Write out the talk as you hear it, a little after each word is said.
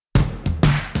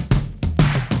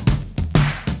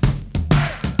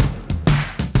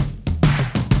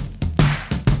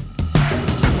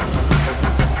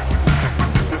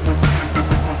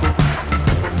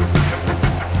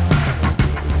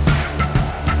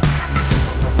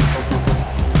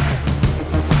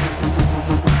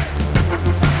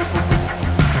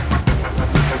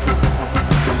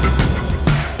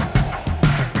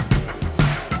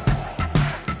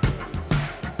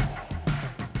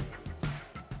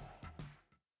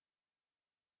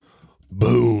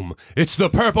Boom. It's the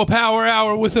Purple Power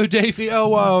Hour with O'Dafy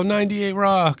Owo, 98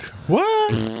 Rock.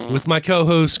 What? With my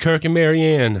co-hosts, Kirk and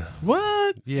Marianne.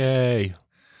 What? Yay.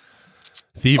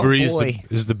 Thievery Oh,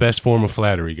 is the best form of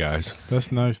flattery, guys.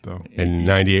 That's nice, though. And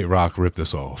 98 Rock ripped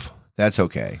us off. That's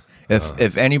okay.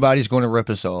 If anybody's going to rip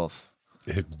us off,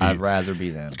 It'd be I'd rather be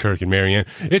them. Kirk and Marianne.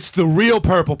 It's the real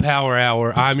Purple Power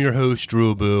Hour. I'm your host,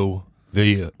 Drew Boo.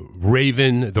 The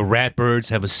Raven, the Ratbirds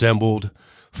have assembled.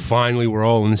 Finally, we're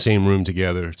all in the same room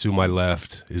together. To my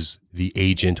left is the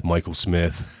agent, Michael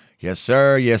Smith. Yes,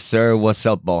 sir. Yes, sir. What's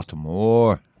up,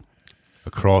 Baltimore?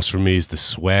 Across from me is the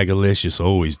swagalicious,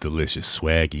 always delicious,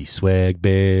 swaggy swag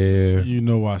bear. You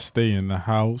know I stay in the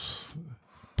house.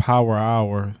 Power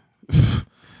hour.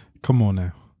 Come on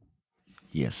now.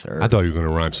 Yes, sir. I thought you were going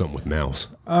to rhyme something with mouse.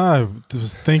 I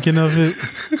was thinking of it,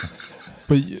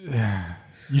 but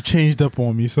you changed up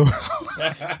on me, so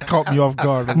caught me off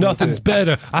guard. a little Nothing's bit.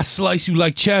 better. I slice you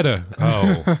like cheddar.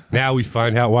 Oh, now we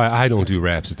find out why I don't do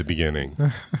raps at the beginning.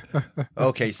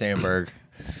 Okay, Sandberg.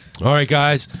 All right,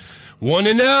 guys.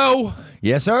 1-0.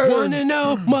 Yes, sir.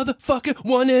 1-0, motherfucker.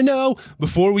 1-0.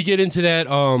 Before we get into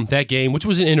that game, which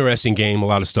was an interesting game, a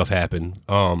lot of stuff happened.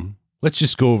 Let's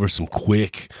just go over some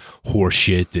quick horse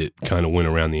shit that kind of went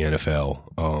around the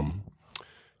NFL.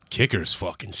 Kickers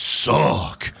fucking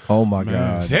suck. Oh, my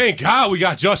God. Thank God we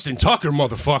got Justin Tucker,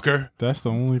 motherfucker. That's the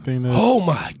only thing that Oh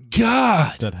my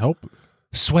God. that helped.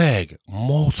 Swag,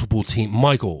 multiple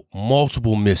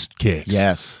missed kicks.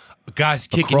 Yes. Guys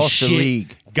kicking Across the shit.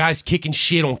 league. Guys kicking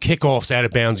shit on kickoffs out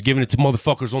of bounds, giving it to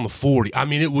motherfuckers on the 40. I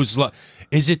mean, it was like,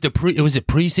 was it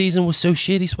preseason was so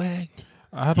shitty, Swag?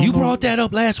 I don't You know. brought that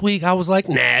up last week. I was like,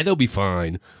 nah, they'll be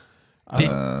fine.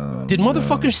 Did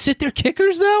motherfuckers sit their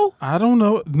kickers though? I don't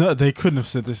know. No, they couldn't have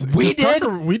said this. We 'Cause did.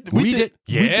 Tucker, we did.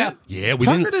 Yeah, we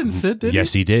Tucker didn't sit, did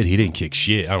Yes, he did. He didn't kick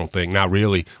shit. I don't think. Not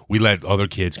really. We let other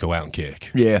kids go out and kick.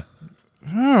 Yeah.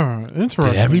 he? Interesting.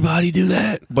 Did everybody do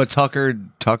that? But Tucker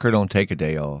don't take a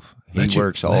day off. He Let your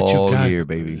works all guy- year,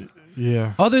 baby.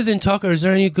 Yeah. Other than Tucker, is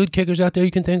there any good kickers out there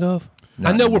you can think of?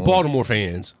 Not I know we're anymore. Baltimore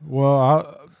fans.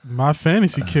 Well, my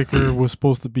fantasy kicker was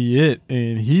supposed to be it,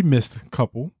 and he missed a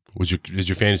couple. Is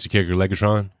your fantasy kicker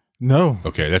Legatron? No.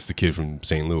 Okay, that's the kid from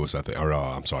St. Louis, I think. Or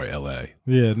I'm sorry, L.A.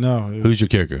 Yeah, no. Who's your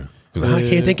kicker? Because I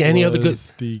can't think of any other good.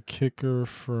 was the kicker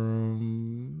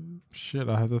from shit.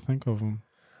 I have to think of him.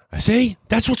 See,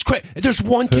 that's what's crazy. There's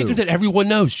one kicker that everyone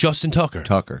knows, Justin Tucker.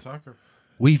 Tucker.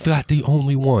 We've got the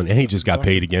only one, and he just got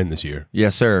paid again this year.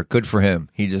 Yes, sir. Good for him.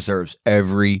 He deserves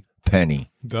every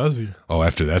penny. Does he? Oh,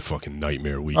 after that fucking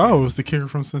nightmare week. Oh, it was the kicker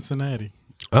from Cincinnati.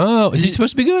 Oh, is he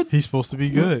supposed to be good? He's supposed to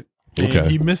be good. Okay. And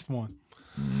he missed one.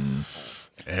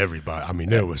 Everybody. I mean,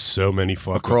 there was so many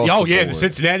fucking. Across Oh, the yeah, the board.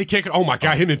 Cincinnati kicker. Oh, my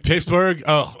God, him in Pittsburgh.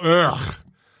 Oh, ugh.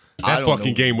 I That don't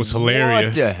fucking know game was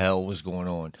hilarious. What the hell was going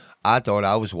on? I thought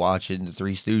I was watching the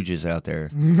Three Stooges out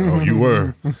there. Oh, you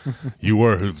were. You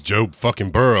were. Joe fucking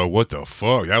Burrow. What the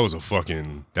fuck? That was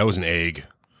an egg.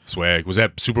 Swag. Was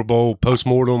that Super Bowl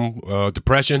postmortem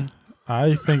depression?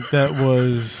 I think that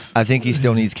was. I think he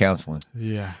still needs counseling.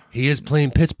 Yeah. He is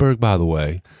playing Pittsburgh, by the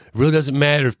way. It really doesn't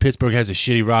matter if Pittsburgh has a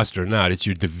shitty roster or not. It's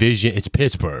your division. It's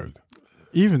Pittsburgh.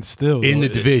 Even still. In though,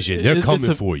 the division. They're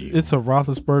coming for you. It's a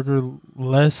Roethlisberger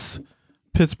less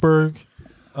Pittsburgh,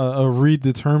 a Reed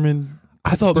determined.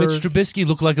 I thought Mitch Pittsburgh. Trubisky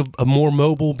looked like a more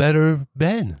mobile, better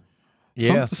Ben.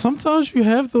 Yeah. Sometimes you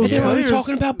have those Yeah, players. they're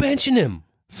talking about benching him.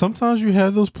 Sometimes you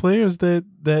have those players that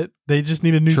they just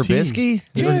need a new team. Trubisky?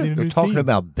 They just need a They're new talking team.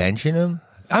 about benching him?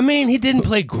 I mean, he didn't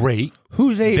play great.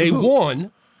 They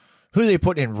won. Who they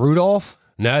put in, Rudolph?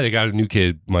 Now they got a new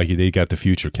kid, Mikey. They got the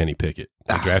future Kenny Pickett.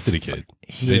 They drafted a kid.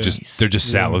 They're just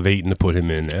salivating to put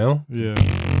him in now. Yeah.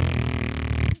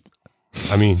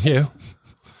 I mean, yeah.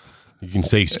 You can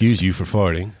say excuse you for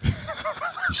farting.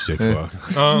 You sick fuck.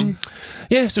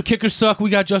 Yeah, so kickers suck. We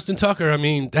got Justin Tucker. I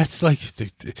mean, that's like,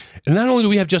 and not only do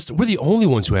we have Justin, we're the only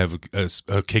ones who have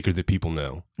a kicker that people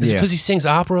know. Is it Yeah. because he sings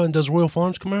opera and does Royal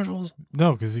Farms commercials?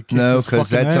 No, because he kicks No, his 'cause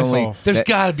fucking that's ass only- off. There's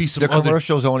got to be some The other.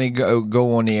 commercials only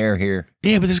go on the air here.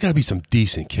 Yeah, but there's got to be some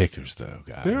decent kickers though,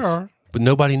 guys. There are. but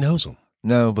nobody knows them.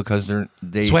 No, because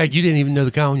they Swag, you didn't even know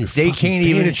the guy on your. they fucking can't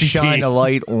even fantasy shine team. a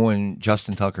light on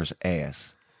Justin Tucker's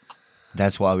ass.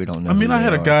 That's why we don't know. I mean, who I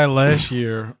had they a are. guy last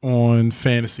year on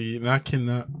fantasy, and I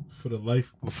cannot for the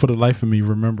life of me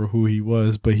remember who he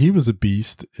was, but he was a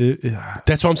beast.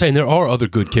 That's what I'm saying. There are other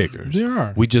good kickers. There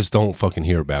are. We just don't fucking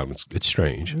hear about them. It's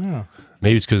strange. Yeah.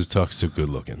 Maybe it's because Tuck's so good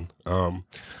looking.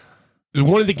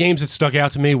 One of the games that stuck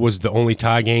out to me was the only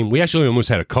tie game. We actually almost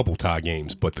had a couple tie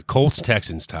games, but the Colts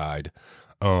Texans tied.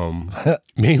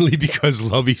 Mainly because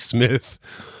Lovie Smith,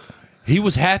 he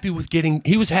was happy with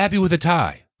a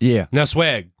tie. Yeah. Now,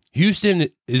 Swag, Houston,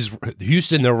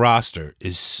 their roster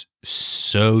is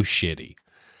so shitty.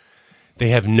 They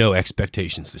have no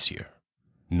expectations this year.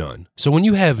 None. So when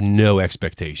you have no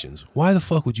expectations, why the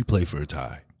fuck would you play for a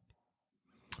tie?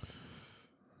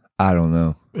 I don't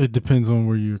know. It depends on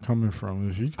where you're coming from.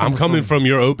 If you I'm coming from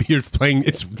you're playing,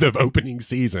 it's the opening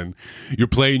season. You're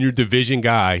playing your division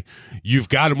guy. You've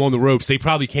got him on the ropes. They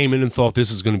probably came in and thought this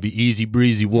is going to be easy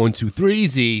breezy, 1, 2, 3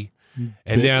 easy.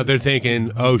 And now they're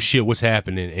thinking, oh shit, what's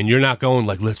happening? And you're not going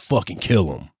like, let's fucking kill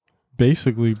them.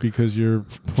 Basically, because you're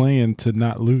playing to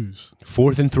not lose.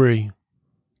 4th and 3,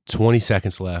 20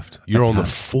 seconds left. You're on the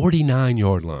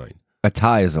 49-yard line. A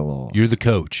tie is a loss. You're the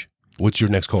coach. What's your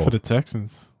next call? For the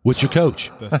Texans. What's your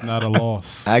coach? That's not a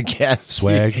loss. I guess.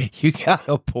 Swag. You got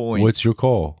a point. What's your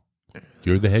call?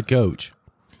 You're the head coach.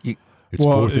 It's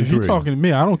well, 4th and if you're 3. talking to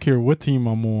me, I don't care what team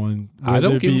I'm on. I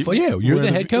don't give a fuck. Yeah, you're the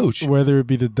head coach. Whether it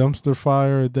be the dumpster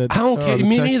fire that I don't care. the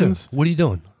Me Texans, neither. What are you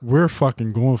doing, we're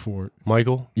fucking going for it.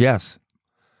 Michael? Yes.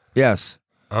 Win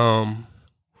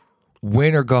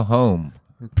or go home.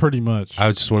 Pretty much. I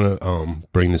just want to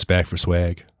bring this back for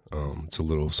swag. It's a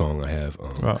little song I have.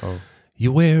 Uh-oh.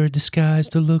 You wear a disguise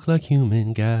to look like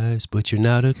human guys, but you're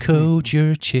not a coach,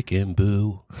 you're a chicken,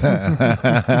 boo.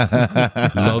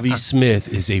 Lovie Smith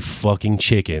is a fucking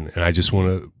chicken, and I just want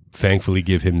to thankfully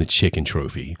give him the chicken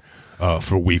trophy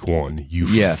for week 1. You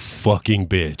fucking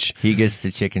bitch. He gets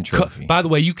the chicken trophy. By the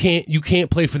way, you can't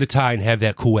play for the tie and have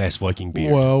that cool ass Viking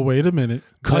beard. Well, wait a minute.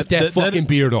 Cut that fucking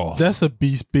beard off. That's a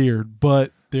beast beard,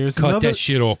 but there's Cut that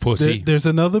shit off, pussy. There's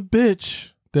another bitch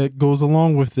that goes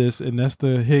along with this, and that's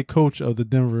the head coach of the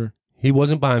Denver. He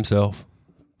wasn't by himself.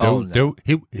 No.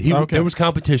 There was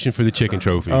competition for the chicken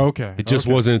trophy. Okay. It just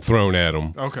wasn't thrown at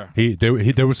him. Okay.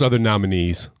 There was other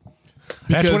nominees.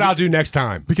 That's what I'll do next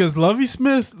time. Because Lovie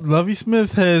Smith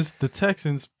has the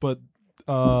Texans, but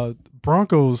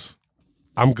Broncos.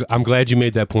 I'm glad you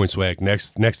made that point, Swag.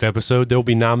 Next episode there'll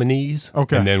be nominees.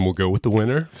 Okay. And then we'll go with the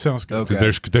winner. Sounds good.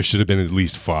 Because there should have been at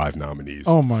least 5 nominees.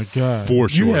 Oh my god. For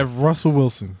sure. You have Russell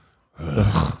Wilson.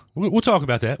 We'll talk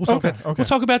about that. We'll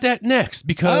talk about that next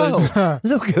because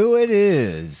Look who it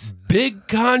is. big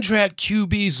contract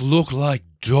QBs look like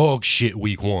dog shit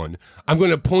week 1. I'm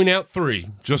going to point out 3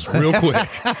 just real quick.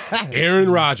 Aaron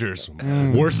Rodgers,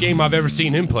 worst game I've ever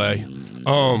seen him play.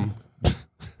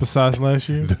 Besides last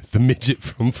year, The midget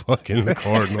from fucking the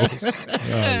Cardinals.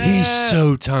 He's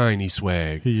so tiny,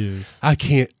 Swag. he is. I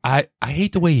can't. I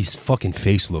hate the way his fucking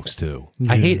face looks too.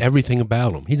 I hate everything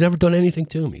about him. He's never done anything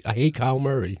to me. I hate Kyle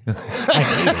Murray. I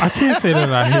hate him. I can't say that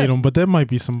I hate him, but there might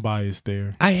be some bias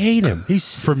there I hate him.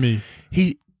 He's for me.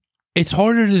 It's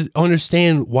harder to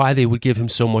understand why they would give him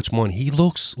so much money. He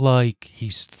looks like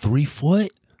he's 3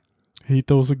 foot. He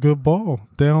throws a good ball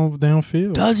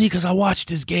downfield. Does he? Because I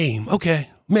watched his game. Okay.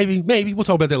 Maybe we'll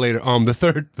talk about that later. The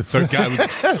third guy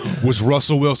was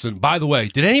Russell Wilson. By the way,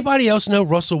 did anybody else know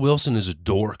Russell Wilson is a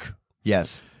dork?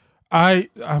 Yes.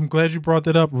 I'm glad you brought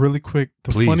that up really quick.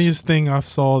 The Please. funniest thing I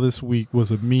saw this week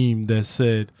was a meme that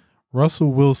said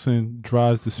Russell Wilson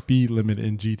drives the speed limit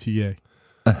in GTA.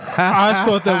 I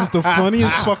thought that was the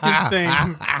funniest fucking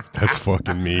thing. That's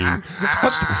fucking mean.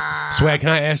 Swag, can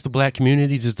I ask the black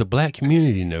community? Does the black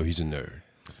community know he's a nerd?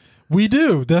 We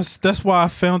do. That's why I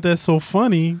found that so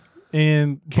funny,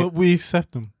 but we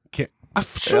accept him.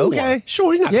 Sure. Okay.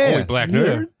 Sure, he's not the only black nerd.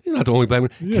 Yeah. He's not the only black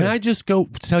nerd. Yeah. Can I just go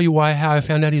tell you how I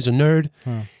found out he's a nerd?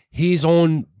 He's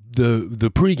on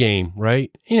the pregame,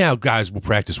 right? You know how guys will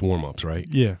practice warm-ups, right?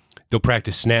 Yeah. They'll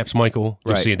practice snaps, Michael.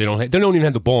 You'll Right. see it. They don't even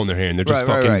have the ball in their hand. They're just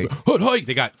Right, fucking hood.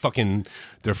 They got fucking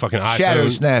their fucking iPhone. Shadow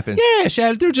snapping. Yeah,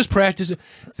 shadow. They're just practicing.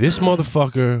 This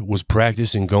motherfucker was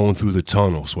practicing going through the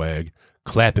tunnel, Swag,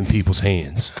 clapping people's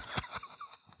hands.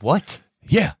 What?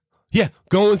 Yeah,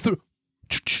 going through,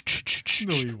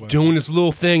 No, he wasn't. doing this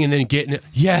little thing and then getting it.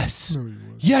 Yes, No, he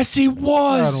wasn't. yes, he I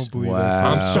was. don't believe Wow. that.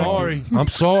 I'm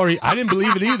sorry. I didn't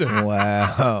believe it either.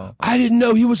 Wow. I didn't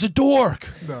know he was a dork.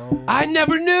 No. I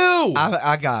never knew.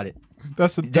 I got it.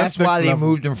 That's That's why next they level.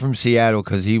 moved him from Seattle,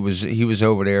 because he was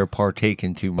over there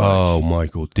partaking too much. Oh,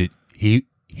 Michael, did he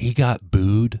got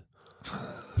booed?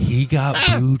 He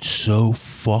got booed so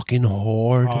fucking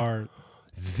hard.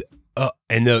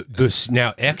 And the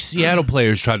now ex-Seattle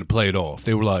players tried to play it off.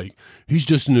 They were like, he's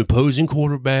just an opposing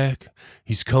quarterback.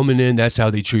 He's coming in. That's how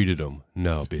they treated him.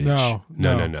 No, bitch.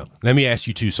 No. Let me ask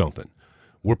you something.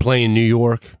 We're playing New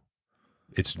York.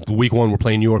 It's week 1. We're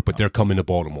playing New York, but they're coming to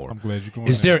Baltimore. I'm glad you're going.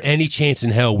 Is there any chance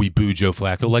in hell we boo Joe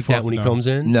Flacco like that Fuck when he no. comes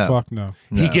in? No. Fuck no.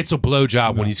 He gets a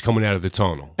blowjob when he's coming out of the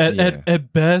tunnel.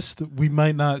 At best, we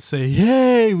might not say,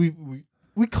 "Hey,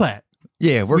 we clap."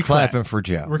 Yeah, we're We clap. clapping for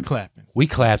Joe. We're clapping. We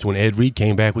clapped when Ed Reed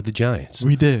came back with the Giants.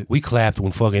 We did. We clapped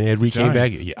when fucking Ed Reed came back.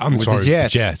 Giants. Yeah, I'm With the sorry,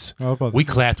 Jets. the Jets. I was about to We say.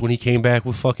 clapped when he came back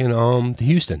with fucking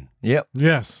Houston. Yep.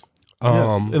 Yes.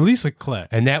 Um, Yes. At least a clap.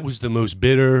 And that was the most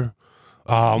bitter.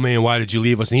 Oh man, why did you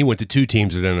leave us? And he went to 2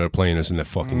 teams that ended up playing us in that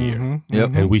fucking year. Yep.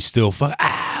 And we still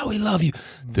we love you.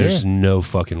 There's no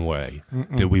fucking way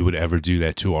that we would ever do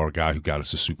that to our guy who got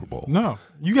us a Super Bowl. No,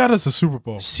 you got us a Super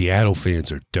Bowl. Seattle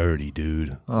fans are dirty,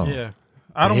 dude. Oh. Yeah,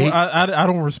 I don't. They- I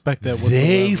don't respect that whatsoever.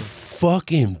 They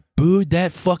fucking booed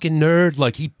that fucking nerd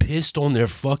like he pissed on their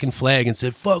fucking flag and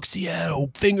said, "Fuck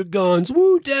Seattle, finger guns,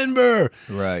 woo Denver."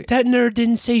 Right. That nerd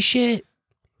didn't say shit.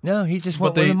 No, he just But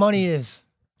went where they- the money is.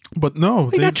 but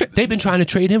no, They've been trying to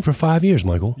trade him for 5 years,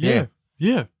 Michael. yeah.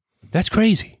 That's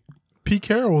crazy. Pete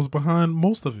Carroll was behind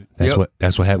most of it.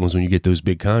 That's what happens when you get those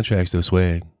big contracts, though,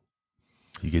 Swag.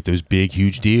 You get those big,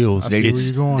 huge deals. I see where It's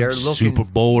you're going. They're looking. Super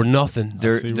Bowl or nothing.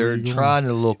 They're see where they're you're going. trying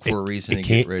to look for a reason to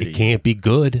get ready. It can't be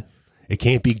good. It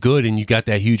can't be good, and you got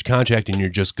that huge contract, and you're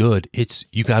just good.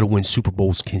 You got to win Super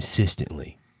Bowls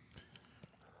consistently.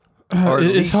 or at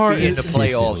It's least hard. be in the It's-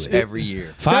 playoffs consistently. every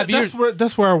year. 5 years.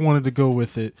 That's where I wanted to go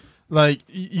with it. Like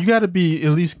you got to be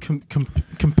at least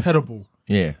compatible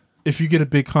Yeah. if you get a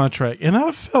big contract. And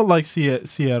I felt like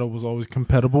Seattle was always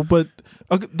compatible, but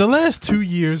the last 2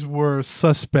 years were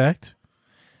suspect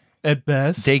at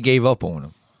best. They gave up on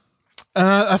him.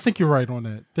 I think you're right on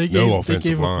that. They No gave, offensive they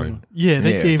gave up on line. him. Yeah,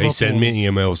 they Yeah. gave They up send on me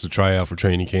emails to try out for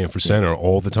training camp for center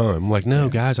all the time. I'm like, no,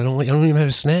 guys, I don't even know how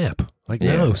to snap. Like,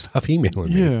 no, Yeah. stop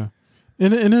emailing me. Yeah.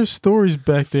 And there's stories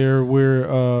back there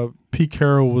where Pete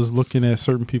Carroll was looking at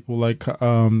certain people like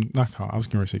not Kyle, I was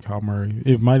going to say Kyle Murray.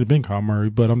 It might have been Kyle Murray,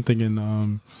 but I'm thinking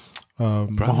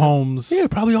Mahomes. Yeah,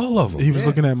 probably all of them. He was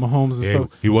looking at Mahomes and Yeah, stuff.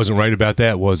 he wasn't right about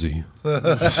that, was he?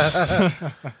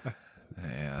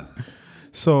 Yeah.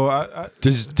 So I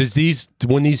Does these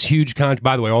when these huge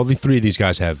by the way, all the 3 of these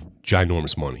guys have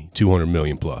ginormous money, 200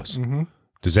 million plus. Mm-hmm.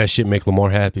 Does that shit make Lamar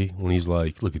happy when he's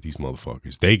like, look at these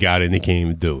motherfuckers, they got it and they can't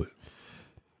even do it?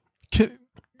 can,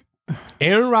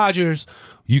 Aaron Rodgers,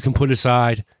 you can put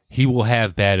aside. He will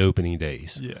have bad opening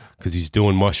days. yeah. Because he's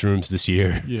doing mushrooms this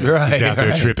year. Yeah. Right. He's out there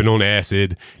right. tripping on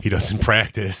acid. He doesn't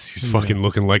practice. He's fucking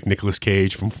looking like Nicolas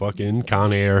Cage from fucking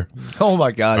Con Air. Oh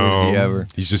my God, is he ever?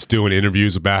 He's just doing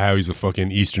interviews about how he's a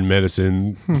fucking Eastern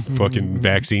medicine fucking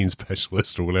vaccine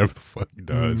specialist or whatever the fuck he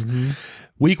does.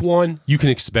 Week 1, you can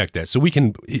expect that. So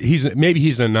he's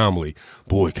an anomaly.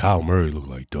 Boy, Kyle Murray looked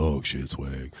like dog shit,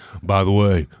 Swag. By the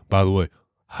way,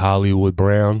 Hollywood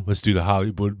Brown. Let's do the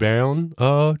Hollywood Brown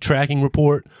tracking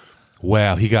report.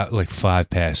 Wow, he got like 5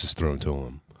 passes thrown to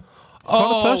him.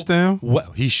 Caught a touchdown.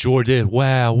 Wow, he sure did.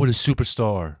 Wow, what a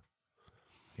superstar.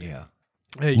 Yeah.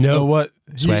 Hey, you No. know what?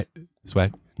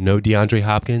 Swag. No DeAndre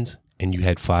Hopkins, and you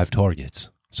had 5 targets.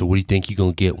 So what do you think you're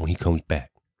going to get when he comes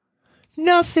back?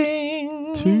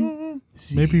 Nothing. 2,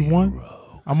 maybe 1.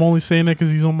 I'm only saying that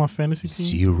because he's on my fantasy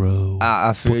team. 0.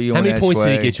 I feel you How on many that points did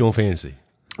he swag. get you on fantasy?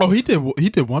 Oh, he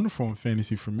did wonderful in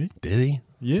fantasy for me. Did he?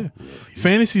 Yeah.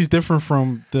 Fantasy's different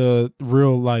from the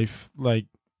real life. Like,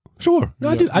 Sure. No,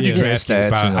 I do Yeah. DraftKings. Stats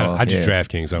but and all, I do yeah.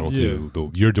 DraftKings. I don't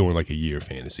do. You're doing like a year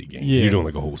fantasy game. Yeah. You're doing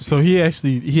like a whole so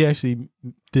season. he actually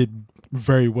did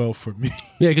very well for me.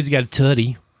 Yeah, because you got a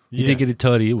tutty. You Yeah. did get a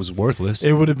tutty. It was worthless.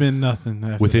 It would have been nothing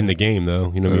after Within that. the game,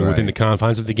 though. You know what I mean? Right. Within the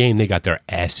confines of the game, they got their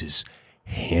asses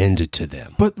handed to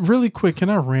them. But really quick, can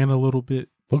I rant a little bit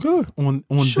Well, good. on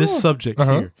Sure. this subject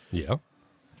here? Yeah.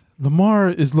 Lamar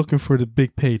is looking for the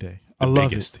big payday. I The love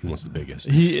biggest. He wants the biggest.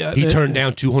 it. He turned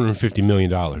down $250 million.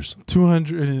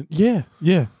 200. Yeah.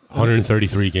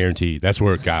 133 guaranteed. That's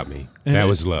where it got me. And That it-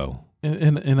 was low.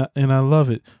 And I love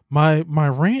it. My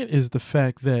rant is the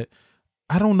fact that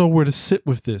I don't know where to sit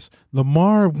with this.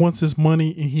 Lamar wants his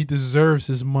money and he deserves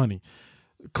his money.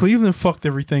 Cleveland fucked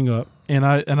everything up, and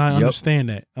I understand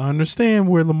that. I understand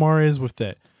where Lamar is with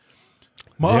that.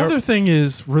 My They're- other thing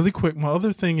is really quick. My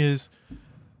other thing is,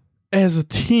 as a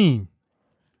team,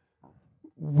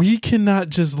 we cannot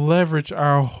just leverage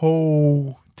our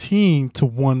whole team to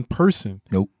one person.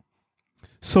 Nope.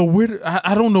 So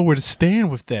I don't know where to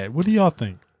stand with that. What do y'all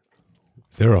think?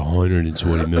 They're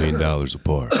 $120 million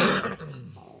apart.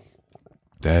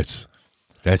 That's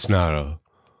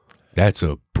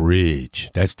a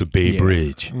bridge. That's the Bay Yeah.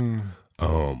 Bridge.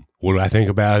 What do I think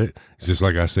about it? It's just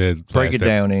like I said. Break it last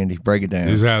down, Andy. Break it down.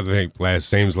 This is how I think.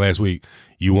 Same as last week.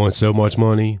 You want so much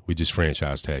money, we just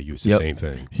franchise tag you. It's the Yep. same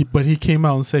thing. But he came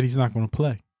out and said he's not going to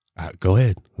play. Go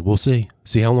ahead. We'll see.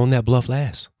 See how long that bluff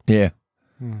lasts. Yeah.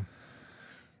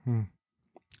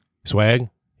 Swag.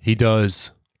 He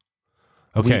does.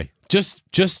 Okay. Just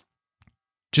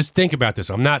just think about this.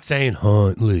 I'm not saying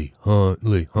Huntley.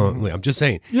 I'm just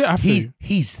saying Yeah, I feel you.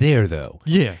 he's there though.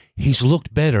 Yeah. He's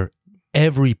looked better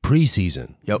every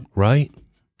preseason. Yep. Right?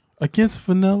 Against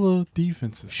vanilla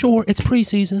defenses. Sure, it's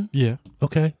preseason. Yeah.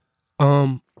 Okay.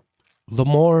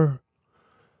 Lamar,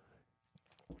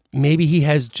 maybe he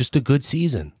has just a good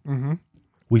season. Mm-hmm.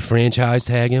 We franchise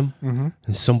tag him,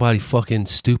 and somebody fucking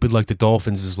stupid like the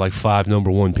Dolphins is like 5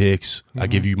 number 1 picks. I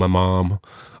give you my mom.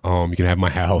 You can have my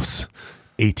house.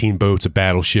 18 boats, a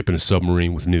battleship, and a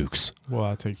submarine with nukes. Well,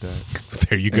 I'll take that.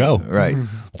 There you go. Right.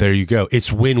 There you go.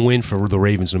 It's win-win for the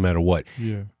Ravens no matter what.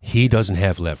 Yeah. He doesn't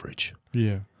have leverage.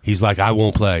 Yeah. He's like, I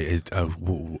won't play.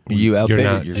 You outbid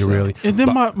not, yourself. you're really. And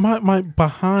then my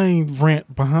behind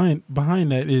rant behind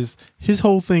that is his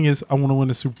whole thing is I want to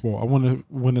win a Super Bowl. I want to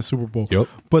win a Super Bowl. Yep.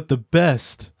 But the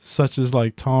best, such as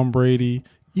like Tom Brady,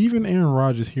 even Aaron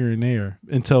Rodgers here and there,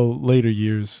 until later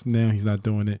years, now he's not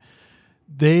doing it.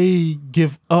 They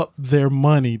give up their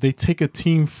money. They take a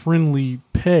team friendly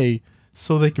pay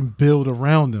so they can build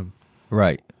around them.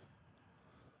 Right.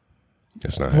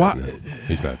 That's not Why- happening.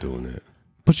 He's not doing that.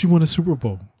 But you won a Super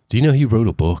Bowl. Do you know he wrote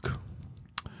a book?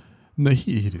 No,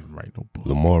 he didn't write no book.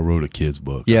 Lamar wrote a kid's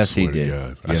book. Yes, I he swear to did.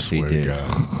 God. I Yes, he swear to did.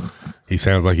 God. He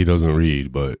sounds like he doesn't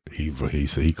read, but he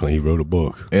wrote a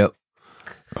book. Yep.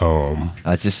 Um,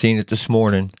 I just seen it this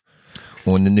morning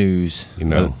on the news. You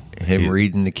know, him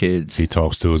reading the kids. he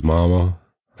talks to his mama,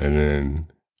 and then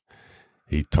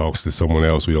he talks to someone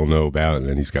else we don't know about, and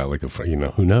then he's got like a friend. You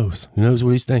know, who knows? Who knows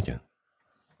what he's thinking?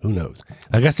 Who knows?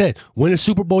 Like I said, win a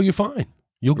Super Bowl, you're fine.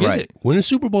 You'll get Right. it. Win a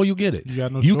Super Bowl, you'll get it. You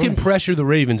got no You can choice. pressure the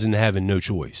Ravens into having no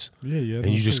choice, Yeah. and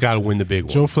you just got to win the big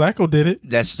one. Joe Flacco did it.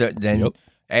 That's the then. Yep.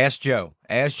 Ask Joe.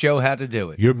 Ask Joe how to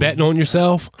do it. You're betting on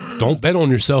yourself. Don't bet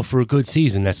on yourself for a good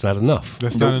season. That's not enough.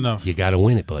 That's not enough. You got to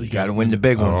win it, buddy. You got to win the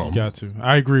big one. You got to.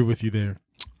 I agree with you there.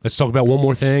 Let's talk about one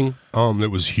more thing. That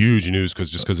was huge news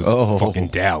because it's fucking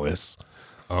Dallas.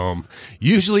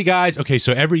 Usually, guys. Okay,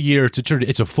 so every year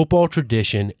it's a football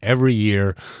tradition. Every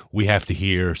year we have to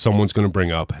hear someone's going to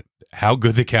bring up how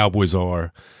good the Cowboys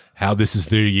are, how this is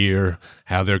their year,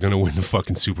 how they're going to win the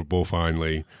fucking Super Bowl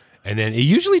finally. And then it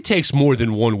usually takes more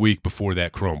than 1 week before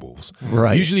that crumbles.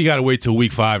 Right. Usually you got to wait till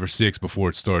week 5 or 6 before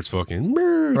it starts fucking.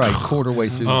 Right. Quarter way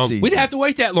through the season. We didn't have to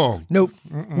wait that long. Nope.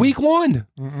 Week 1,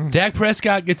 Dak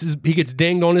Prescott gets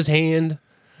dinged on his hand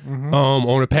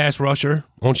on a pass rusher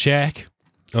on Shaq.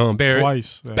 Barrett,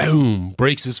 Twice. boom,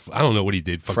 breaks his. I don't know what he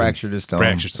did. Fucking Fractured his thumb.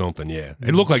 Fractured something. Yeah,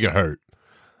 it looked like it hurt.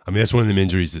 I mean, that's one of them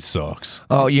injuries that sucks.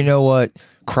 Oh, you know what?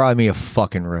 Cry me a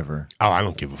fucking river. Oh, I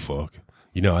don't give a fuck.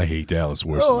 You know, I hate Dallas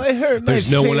worse. Oh, I hurt my There's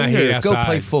no one I hate finger. outside. Go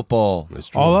play football. That's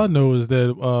true. All I know is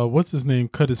that what's his name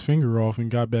cut his finger off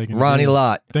and got back in. the Ronnie game.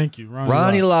 Lott. Thank you,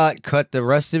 Ronnie Lott cut the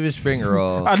rest of his finger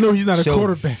off. I know he's not a so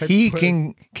quarterback. He but-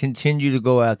 can continue to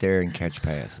go out there and catch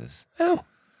passes. Well,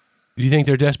 do you think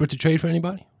they're desperate to trade for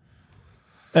anybody?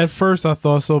 At first, I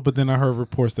thought so, but then I heard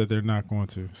reports that they're not going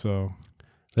to. So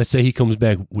Let's say he comes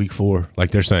back week 4,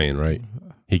 like they're saying, right?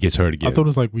 He gets hurt again. I thought it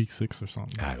was like week 6 or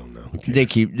something. I don't know. Who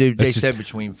cares? They Let's said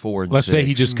between 4 and Let's 6. say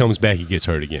he just comes back, he gets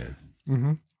hurt again.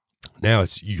 Mm-hmm. Now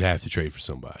it's you have to trade for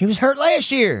somebody. He was hurt last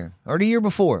year or the year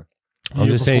before. I'm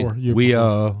just saying we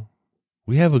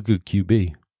have a good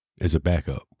QB as a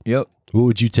backup. Yep. What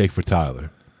would you take for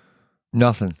Tyler?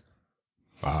 Nothing.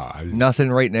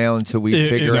 Nothing right now until we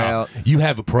figure out You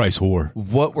have a price whore.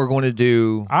 what we're going to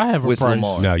do I have a with price.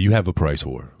 Lamar. No, you have a price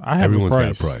whore. I have a Everyone's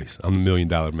price. got a price. I'm the $1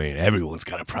 million man. Everyone's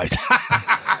got a price.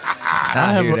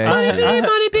 I hear have that a-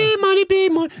 shit. money, be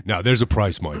money. No, there's a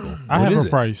price, Michael. I What have is a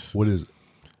it? price. What is it?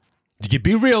 You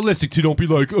be realistic too. Don't be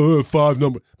like 5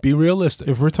 number. Be realistic.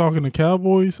 If we're talking to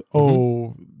Cowboys,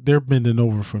 they're bending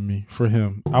over for me, for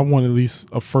him. I want at least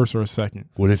a first or a second.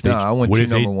 What if they? No, I want what two if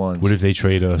they, number ones. What if they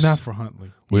trade us? Not for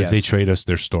Huntley. What if they Yes. trade us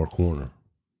their star corner?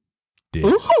 Diggs.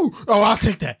 Ooh, oh, I'll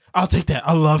take that. I'll take that.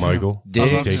 I love Michael, him.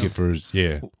 Diggs? I love take him. it for his.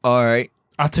 Yeah. All right.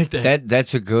 I'll take that.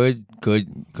 That's a good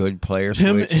player.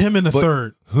 switch. Him in the But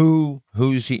third.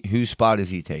 Whose spot is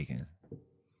he taking?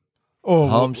 Oh,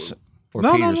 Humps or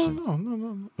no, Peterson?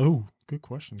 no. Oh, good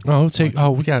question. Oh, we'll take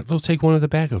one of the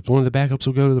backups. One of the backups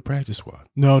will go to the practice squad.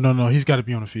 No. He's got to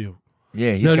be on the field.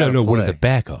 Yeah, he's No. gotta One of play. the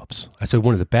backups. I said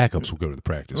one of the backups will go to the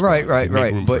practice squad. Right,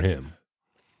 Make room but- for him.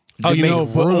 To Oh, you make know,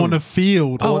 but room on the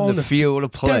field. Oh, on on the the field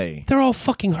of play. They're all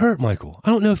fucking hurt, Michael. I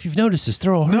don't know if you've noticed this.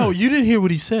 They're all hurt. No, you didn't hear what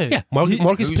he said. Yeah,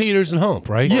 Marcus Who's- Peters and Hump,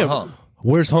 right? Yeah. Hump.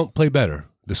 Where's Hump play better?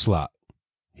 The slot.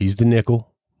 He's the nickel.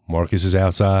 Marcus is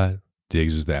outside.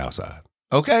 Diggs is the outside.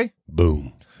 Okay,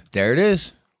 Boom. there it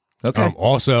is. Okay,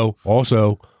 Also,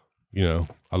 you know,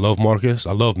 I love Marcus.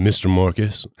 I love Mr.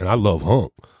 Marcus, and I love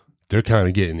Hump. They're kind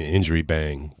of getting the injury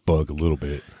bang bug a little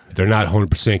bit. They're not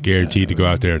 100% guaranteed to go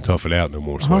out there and tough it out no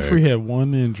more. Swag. Humphrey had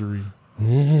one injury.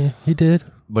 Yeah, he did.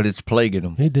 But it's plaguing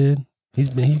him. He did.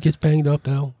 He gets banged up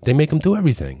though. They make him do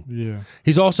everything. Yeah.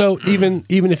 He's also even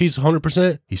if he's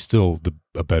 100%, he's still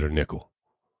a better nickel.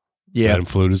 Yeah. Adam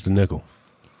Flood is the nickel.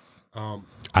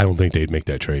 I don't think they'd make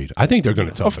that trade. I think they're going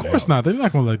to tough it out. Of course not. They're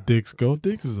not going to let Diggs go.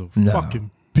 Diggs is a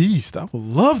fucking beast. I would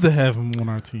love to have him on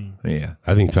our team. Yeah.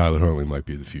 I think Tyler Huntley might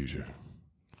be the future.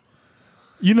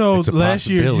 You know, It's a last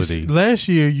year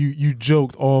possibility. you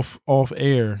joked off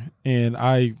air, and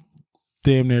I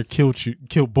damn near killed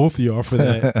both of y'all for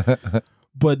that.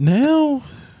 But now,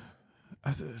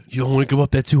 You don't want to give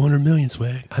up that $200 million,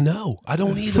 Swag. I know. I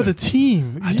don't either. For the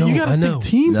team. I don't. You got to think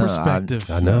team No, perspective.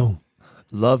 I know.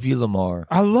 Love you, Lamar.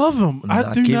 I love him. I'm I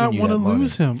not do giving not you want to that money.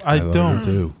 lose him. I love don't. him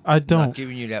too. I I'm don't. not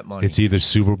giving you that money. It's either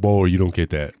Super Bowl or you don't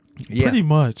get that. Yeah. Pretty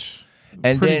much.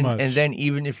 And Pretty then much. and then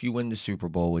even if you win the Super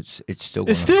Bowl, it's still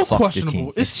gonna It's still fuck questionable. the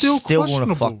team. It's still going to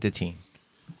questionable. fuck the team.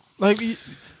 Like,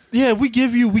 yeah, we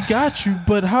got you,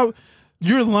 but how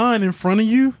your line in front of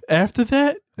you after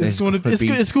that is going to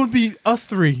it's going to be us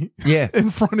three. Yeah. In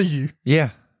front of you.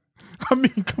 Yeah. I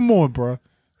mean, come on, bro.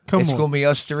 It's going to be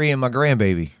us three and my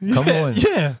grandbaby. Come on.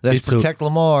 Yeah. Let's protect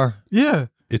Lamar. Yeah.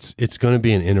 It's going to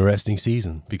be an interesting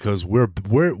season because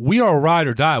we are ride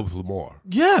or die with Lamar.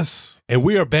 Yes. And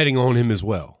we are betting on him as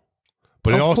well.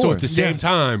 But Of also course, at the same yes.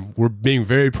 time, we're being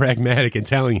very pragmatic and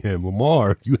telling him,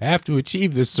 Lamar, you have to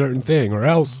achieve this certain thing or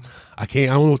else I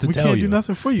don't know what to We tell can't you. do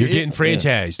nothing for you. You're getting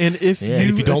franchised. And if Yeah. And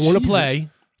if you don't want to achieve play,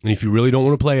 and if you really don't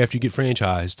want to play after you get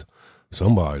franchised,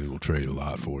 somebody will trade a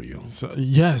lot for you. it, so,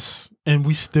 yes, and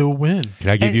we still win. Can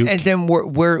I give you? And then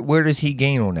where does he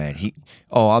gain on that?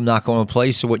 I'm not going to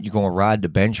play. So what? You going to ride the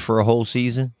bench for a whole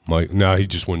season? Mike? No, he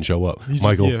just wouldn't show up.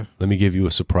 Michael, yeah. let me give you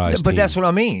a surprise. But team. that's what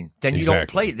I mean. Then you don't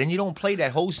Exactly. play. Then you don't play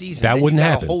that whole season. That Then wouldn't you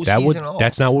got happen. A whole That would. season off.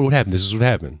 That's not what would happen. This is what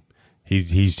happened.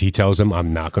 He tells them,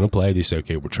 I'm not going to play. They say,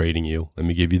 okay, we're trading you. Let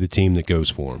me give you the team that goes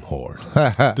for him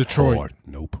hard. Detroit, Hard.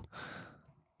 Nope.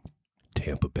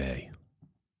 Tampa Bay.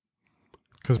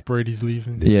 because Brady's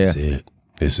leaving. This Yeah. is it.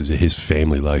 This is it. His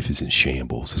family life is in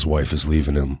shambles. His wife is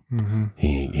leaving him. Mm-hmm.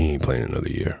 He ain't playing another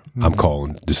year. I'm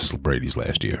calling. This is Brady's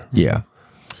last year. Yeah.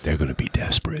 They're going to be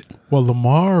desperate. Well,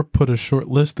 Lamar put a short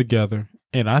list together,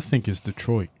 and I think it's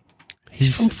Detroit.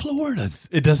 He's from Florida.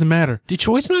 It doesn't matter.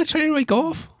 Detroit's not trading away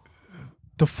golf.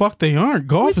 The fuck they aren't.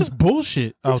 Golf is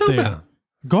bullshit out talking there.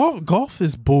 about? Golf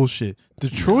is bullshit.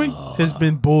 Detroit has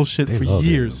been bullshit They for love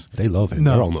years. Him. They love him.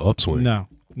 No. They're on the upswing. No.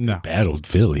 Battled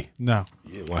Philly. No.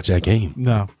 You didn't watch that game.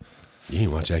 No. You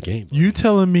didn't watch that game. You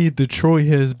telling me Detroit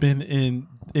has been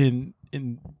in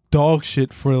dog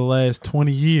shit for the last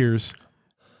 20 years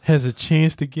has a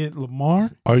chance to get Lamar?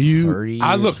 Are you? 30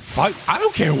 I look. I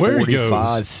don't care where he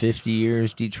 45, goes. 50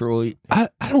 years, Detroit. I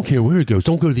don't care where he goes.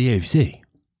 Don't go to the AFC.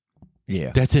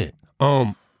 Yeah. That's it.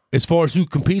 As far as who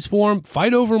competes for him,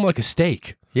 fight over him like a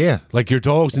steak. Yeah. Like your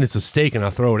dogs, and it's a steak, and I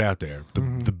throw it out there.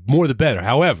 The more, the better.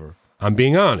 However, I'm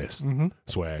being honest.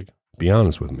 Swag, be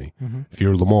honest with me. If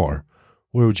you're Lamar,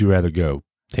 where would you rather go?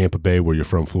 Tampa Bay, where you're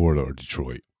from, Florida, or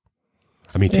Detroit?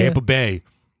 I mean, Tampa Bay,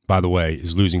 by the way,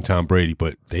 is losing Tom Brady,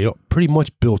 but they pretty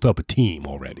much built up a team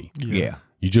already. Yeah.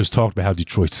 You just talked about how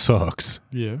Detroit sucks.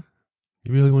 Yeah.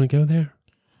 You really want to go there?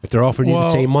 If they're offering you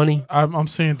the same money? I'm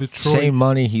saying Detroit. Same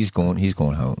money. He's going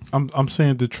home. I'm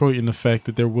saying Detroit in the fact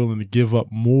that they're willing to give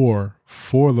up more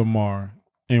for Lamar,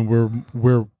 and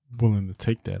we're willing to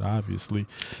take that. Obviously,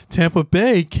 Tampa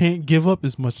Bay can't give up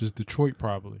as much as Detroit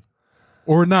probably,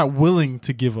 or not willing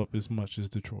to give up as much as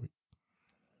Detroit.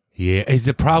 Yeah.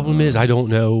 The problem is I don't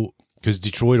know because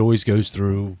Detroit always goes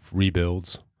through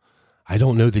rebuilds. I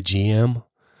don't know the GM.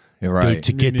 You're right.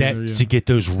 To get neither, yeah. to get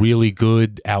those really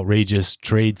good, outrageous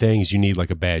trade things, you need like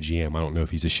a bad GM. I don't know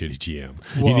if he's a shitty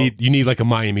GM. Well- you need like a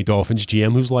Miami Dolphins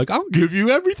GM who's like, I'll give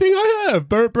you everything I have,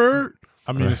 Bert.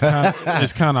 I mean, it's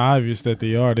kind of obvious that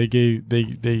they are.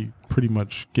 They pretty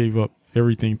much gave up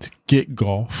everything to get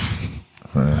golf.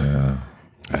 I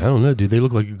don't know, dude. They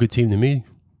look like a good team to me.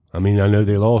 I mean, I know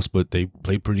they lost, but they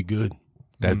played pretty good.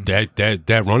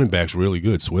 That running back's really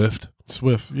good, Swift.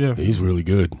 Yeah. He's really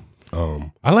good.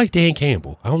 I like Dan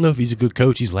Campbell. I don't know if he's a good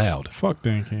coach. He's loud. Fuck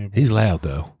Dan Campbell. He's loud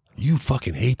though. You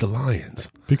fucking hate the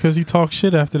Lions. Because he talked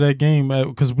shit after that game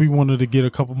because we wanted to get a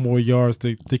couple more yards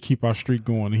to keep our streak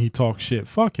going, and he talked shit.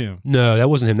 Fuck him. No, that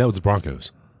wasn't him. That was the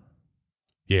Broncos.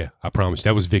 Yeah, I promise.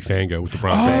 That was Vic Fango with the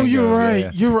Broncos. Oh, you're right.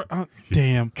 yeah. You're right.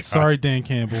 Damn. Sorry, Dan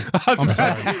Campbell. I'm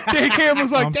sorry. Dan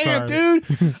Campbell's like, I'm damn, sorry.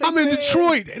 dude, I'm in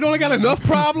Detroit. They don't got enough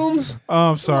problems.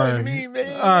 I'm sorry. me,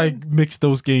 man. I mixed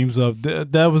those games up.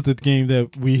 That was the game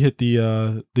that we hit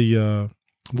the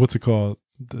what's it called?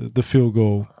 The field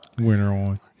goal winner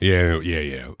on. Yeah.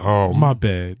 My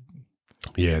bad.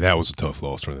 Yeah, that was a tough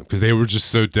loss for them because they were just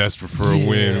so desperate for a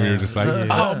win. We were just like,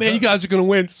 oh man, you guys are gonna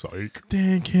win. Psych.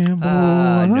 Dan Campbell.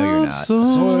 No, you're not.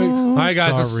 All right,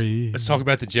 guys, Sorry. let's talk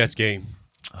about the Jets game.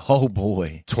 Oh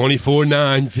boy.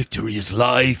 24-9, victory is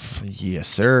life. Yes,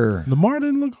 sir. Lamar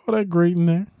didn't look all that great in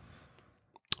there.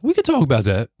 We could talk about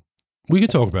that. I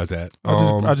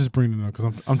just bring it up because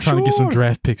I'm trying to get some Sure.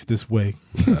 draft picks this way.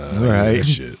 Right.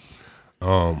 Shit.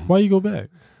 Why you go back?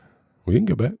 We can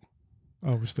go back.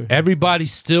 Oh, we're still.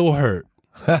 Everybody's still hurt.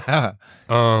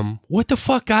 What the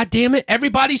fuck? God damn it!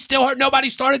 Everybody's still hurt. Nobody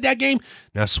started that game.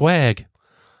 Now, Swag,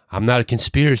 I'm not a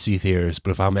conspiracy theorist,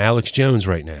 but if I'm Alex Jones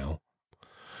right now,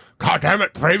 God damn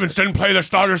it, the Ravens didn't play their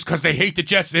starters because they hate the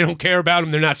Jets. They don't care about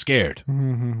them. They're not scared.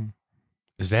 Mm-hmm.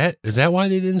 Is that why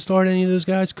they didn't start any of those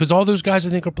guys? Because all those guys, I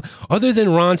think, are other than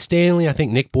Ron Stanley. I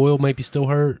think Nick Boyle might be still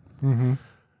hurt. Mm-hmm.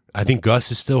 I think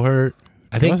Gus is still hurt.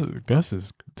 I think Gus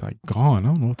is like gone. I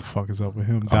don't know what the fuck is up with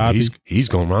him. he's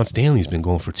gone. Ron Stanley's been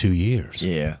gone for 2 years.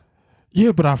 Yeah,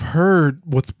 but I've heard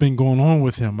what's been going on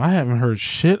with him. I haven't heard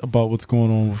shit about what's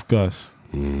going on with Gus.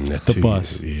 The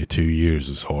bus. Yeah, 2 years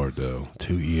is hard though.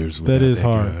 2 years. That is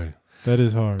hard. Guy. That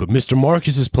is hard. But Mr.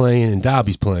 Marcus is playing and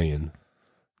Dobby's playing.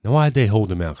 Now why'd they hold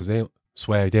him out? Because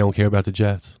they don't care about the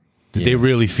Jets. Did they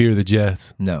really fear the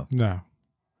Jets? No.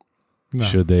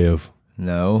 Should they have?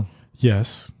 No.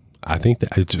 Yes. I think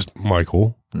that it's just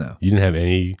Michael. No. You didn't have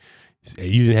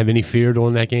any fear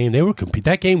during that game. They were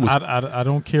that game was I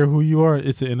don't care who you are.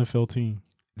 It's an NFL team.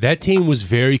 that team was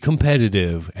very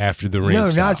competitive after the rain. No,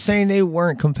 stopped. not saying they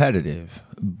weren't competitive,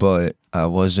 but I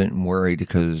wasn't worried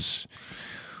because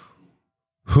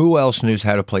who else knows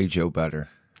how to play Joe better?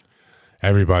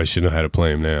 Everybody should know how to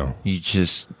play him now. You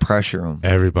just pressure him.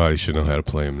 Everybody should know how to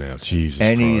play him now. Jesus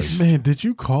And Christ. Man, did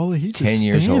you call it? He just 10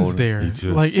 years stands older. there. He just-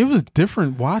 Like it was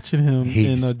different watching him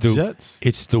in the Jets.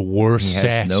 It's the worst He has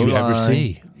sacks no you ever line.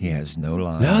 see. He has no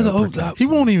line. No, protection. He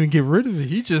won't even get rid of it.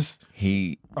 He just,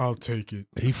 He I'll take it.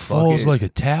 He falls it. like a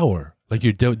tower. Like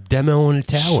you're demoing a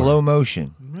tower. slow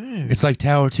motion. Man, It's like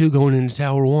Tower 2 going into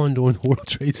Tower 1 during the World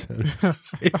Trade Center.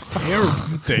 It's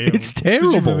terrible. damn. It's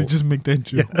terrible. Did you really just make that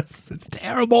joke? Yes, it's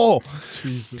terrible.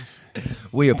 Jesus.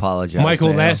 We apologize.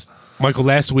 Michael, now.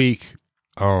 last week,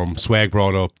 Swag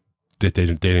brought up that they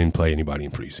didn't play anybody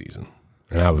in preseason.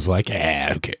 And I was like,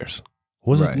 who cares?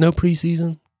 Was it Right. no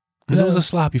preseason? Because it No. was a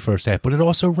sloppy first half, but it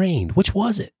also rained. Which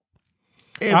was it?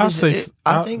 I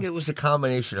think it was a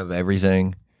combination of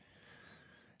everything.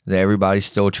 That everybody's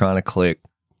still trying to click.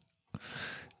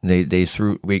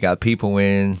 We got people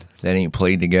in that ain't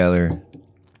played together.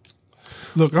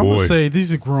 Look, I'm Boy. gonna say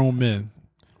these are grown men,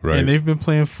 Right. and they've been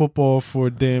playing football for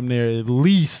damn near at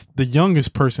least the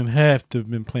youngest person have to have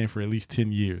been playing for at least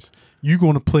 10 years. You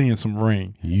going to play in some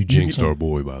rain? You jinxed our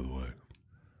boy, by the way.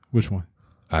 Which one?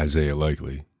 Isaiah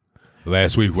Likely.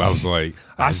 Last week I was like,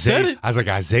 I said it. I was like,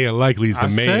 Isaiah Likely's the I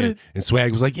said man. it. And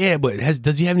Swag was like, yeah, but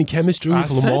does he have any chemistry with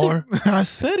Lamar? I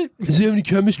said it. Does he have any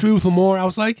chemistry with Lamar? I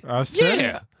was like, I said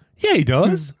yeah. Yeah, he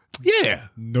does. Yeah.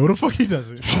 No, the fuck he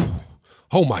doesn't.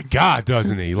 Oh my God,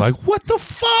 doesn't he? Like, what the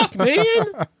fuck, man?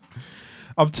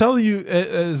 I'm telling you,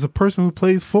 as a person who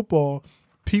plays football,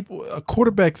 a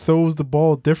quarterback throws the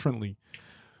ball differently.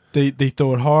 They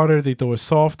throw it harder. They throw it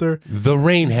softer. The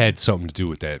rain had something to do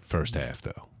with that first half,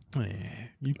 though.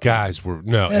 Guys were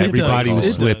everybody does. was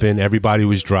It slipping. Everybody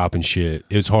was dropping shit.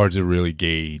 It was hard to really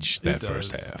gauge that It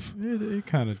first does. half. It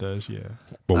kind of does, yeah.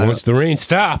 But once the rain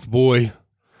stopped, boy,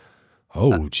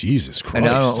 Jesus Christ! And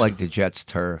I don't like the Jets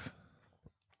turf.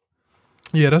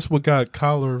 Yeah, that's what got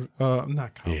Collar,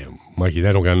 not Collar, Yeah, Mikey,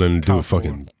 that don't got nothing to do with Top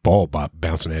fucking ball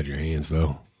bouncing out of your hands,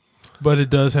 though. but it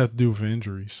does have to do with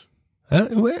injuries.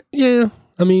 Yeah,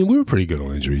 I mean, we were pretty good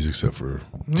on injuries except for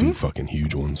two fucking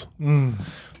huge ones.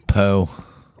 Poe.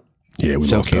 Yeah, we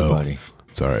It's lost okay, Poe. buddy.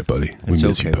 It's all right, buddy. We It's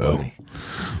miss okay, you, Poe. buddy.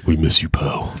 We miss you,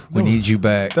 Poe. We need you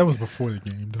back. That was before the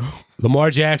game, though.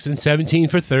 Lamar Jackson, 17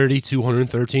 for 30,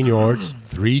 213 yards,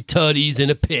 3 tutties and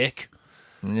a pick.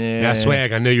 Yeah. Now,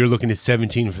 Swag, I know you're looking at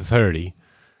 17 for 30,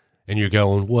 and you're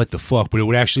going, what the fuck? But it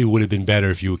would have been better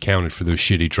if you accounted for those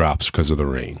shitty drops because of the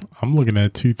rain. I'm looking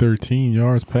at 213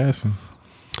 yards passing.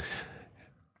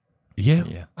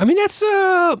 Yeah. I mean, that's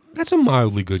a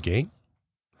mildly good game.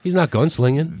 He's not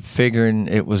gunslinging. Figuring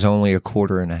it was only a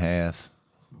quarter and a half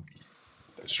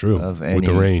That's true. of With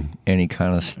the rain. any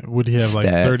kind of Would he have like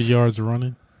Stats. 30 yards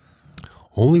running?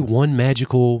 Only one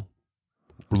magical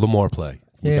Lamar play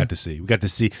we Yeah. got to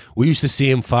see. We used to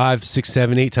see him 5, 6,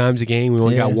 7, 8 times a game. We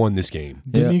only got Yeah. one this game.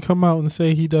 Didn't Yeah. he come out and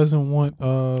say he doesn't want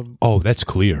Oh, that's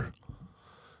clear.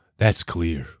 That's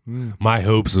clear. My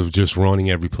hopes of just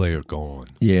running every play are gone.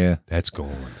 Yeah. That's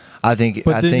gone. I think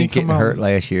But didn't he getting come out hurt and-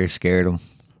 last year scared him.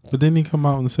 But didn't he come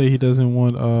out and say he doesn't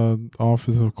want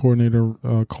offensive coordinator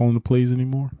calling the plays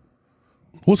anymore?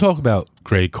 We'll talk about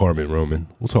Craig Cartman, Roman.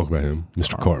 We'll talk about him,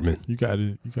 Mr. Cartman. You got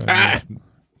it. You got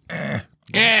it.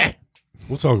 Yeah.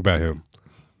 We'll talk about him.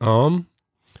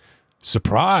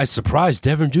 Surprise,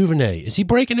 Devin Duvernay. Is he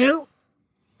breaking out?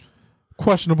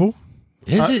 Questionable.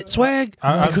 Is it, Swag?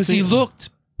 I've Because he seen- looked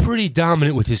pretty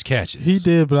dominant with his catches. He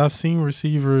did, but I've seen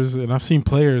receivers and I've seen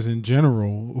players in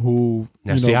general who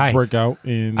Now, see, I- break out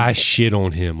and I shit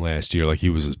on him last year like he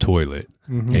was a toilet,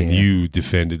 Mhm. and you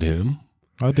defended him.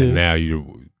 I did. And now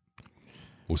you,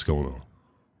 what's going on?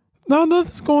 No,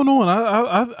 nothing's going on.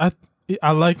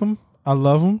 I like them. I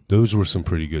love them. Those were some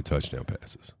pretty good touchdown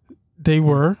passes. They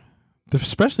were,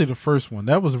 especially the first one.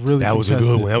 That was really That was a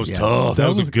contested. good one. That was Yeah. tough. That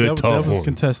was a good tough That was one.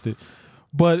 contested.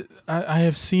 But I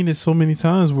have seen it so many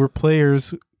times where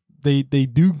players they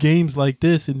do games like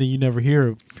this and then you never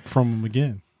hear from them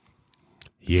again.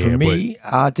 Yeah, For me,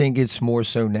 I think it's more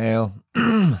so now.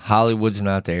 Hollywood's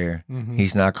not there. Mhm.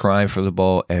 He's not crying for the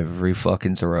ball every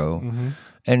fucking throw. Mm-hmm.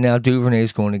 And now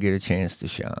Duvernay's going to get a chance to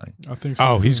shine. I think so.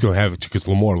 oh, too. he's going to have it because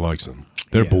Lamar likes him.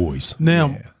 They're Yeah. boys. Now,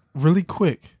 Yeah. really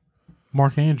quick,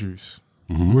 Mark Andrews.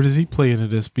 Mhm. Where does he play into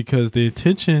this? Because the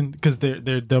attention, because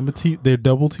they're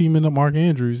double teaming up Mark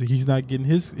Andrews. He's not getting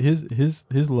his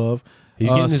love. He's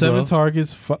getting his 7 love.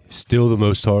 targets, Still the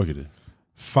most targeted.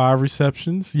 5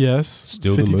 receptions. Yes,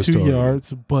 Still the most 52 targeted.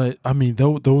 yards. But I mean,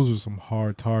 those are some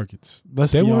hard targets.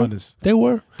 Let's They be were. honest. They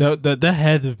were. That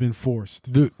had to have been forced.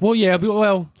 Well, yeah.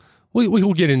 Well, we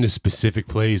will get into specific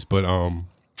plays, but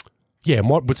yeah.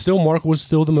 Mark was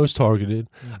still the most targeted.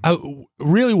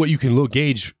 Really, what you can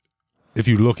gauge if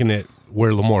you're looking at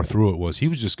where Lamar threw it was he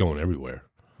was just going everywhere.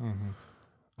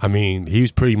 I mean, he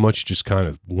was pretty much just kind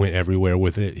of went everywhere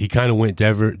with it. He kind of went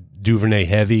Duvernay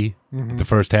heavy the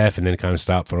first half, and then kind of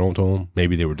stopped throwing to him.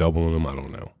 Maybe they were doubling him. I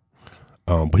don't know.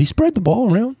 But he spread the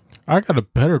ball around. I got a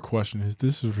better question.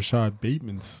 This is Rashad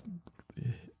Bateman's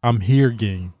 "I'm Here"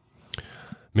 game.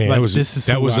 Man, Like, that this is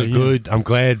was who a I am. good. I'm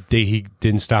glad he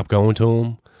didn't stop going to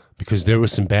him because there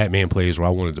was some Batman plays where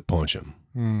I wanted to punch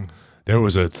him. There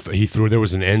was there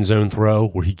was an end zone throw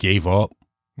where he gave up,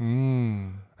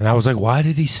 and I was like, why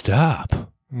did he stop?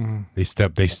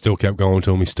 They still kept going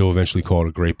to him. He still eventually called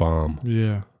a great bomb.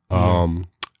 Yeah.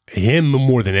 Him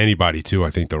more than anybody too. I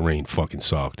think the rain fucking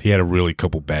sucked. He had a really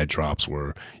couple bad drops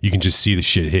where you can just see the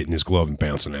shit hitting his glove and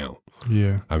bouncing out.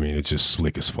 Yeah. I mean, it's just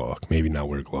slick as fuck. Maybe not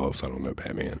wear gloves. I don't know,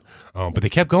 Batman. But they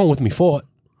kept going with him. He fought.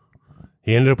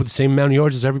 He ended up with the same amount of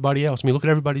yards as everybody else. I mean, look at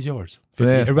everybody's yards. 50,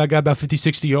 Yeah. Everybody got about 50,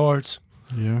 60 yards.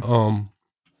 Yeah.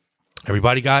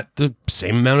 Everybody got the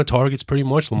same amount of targets pretty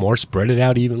much. Lamar spread it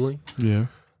out evenly. Yeah.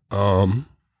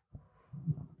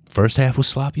 First half was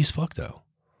sloppy as fuck, though.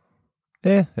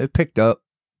 Yeah, it picked up.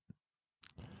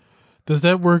 Does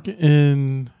that work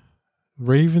in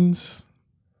Ravens?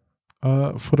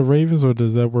 For the Ravens, or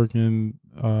does that work in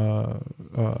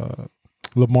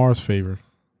Lamar's favor?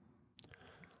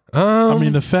 I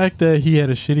mean, the fact that he had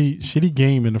a shitty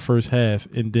game in the first half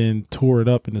and then tore it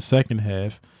up in the second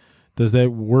half, does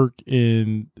that work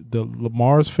in the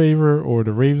Lamar's favor or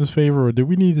the Ravens' favor, or do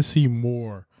we need to see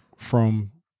more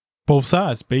from both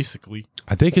sides, basically?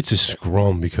 I think it's a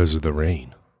scrum because of the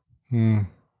rain.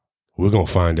 We're going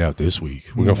to find out this week.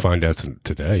 We're going to find out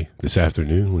today, this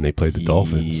afternoon, when they play the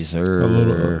Dolphins. Yes, sir.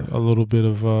 A little bit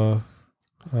of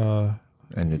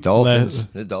And the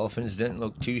Dolphins didn't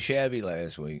look too shabby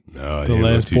last week. No, the they didn't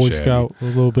look last too Boy shabby. Scout, a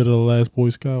little bit of the last Boy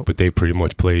Scout. But they pretty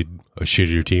much played a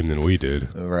shittier team than we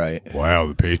did. Right. Wow,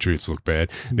 the Patriots look bad.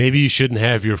 Maybe you shouldn't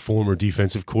have your former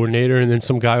defensive coordinator and then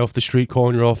some guy off the street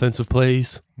calling your offensive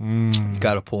plays.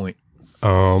 Got a point.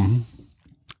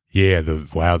 Yeah,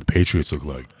 the Patriots look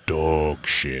like dog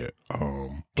shit.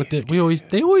 But we always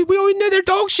know they're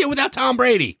dog shit without Tom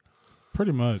Brady.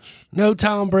 Pretty much. No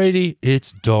Tom Brady,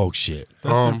 it's dog shit.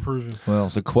 That's been proven. Well,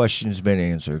 the question's been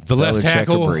answered. The left Belichick or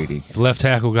tackle, Brady. the left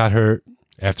tackle got hurt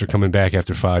after coming back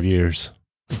after 5 years.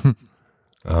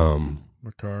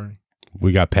 Macari.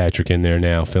 We got Patrick in there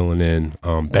now filling in.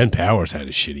 Ben Powers had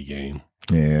a shitty game.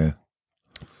 Yeah.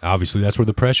 Obviously, that's where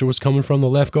the pressure was coming from. The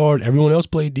left guard. Everyone else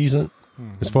played decent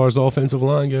as far as the offensive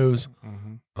line goes.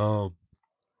 And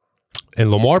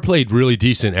Lamar played really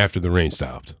decent after the rain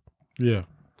stopped. Yeah.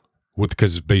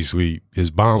 Because basically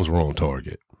his bombs were on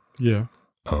target. Yeah.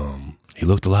 He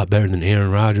looked a lot better than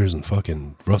Aaron Rodgers and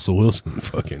fucking Russell Wilson and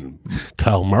fucking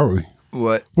Kyle Murray.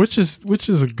 What? Which is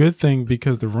a good thing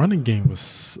because the running game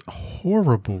was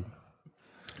horrible.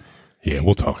 Yeah,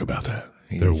 we'll talk about that.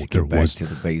 He There needs to get back was to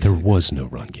the basics. there was no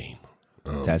run game.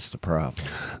 That's the problem.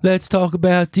 Let's talk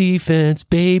about defense,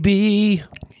 baby.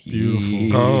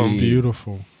 Beautiful.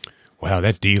 Beautiful. Wow,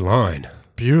 that D line.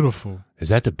 Beautiful. Is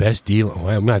that the best D line?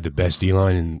 Well, I'm not the best D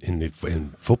line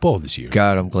in football this year.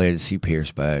 God, I'm glad to see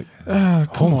Pierce back.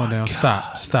 Come on now.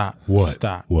 Stop. What?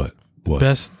 Stop. What?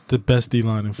 The best D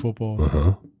line in football.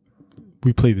 Uh-huh.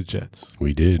 We play the Jets.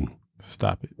 We did.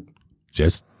 Stop it.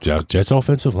 Jets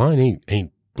offensive line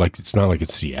ain't like, it's not like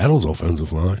it's Seattle's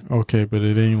offensive line. Okay, but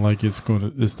it ain't like it's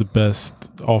the best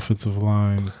offensive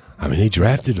line. I mean, they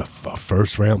drafted a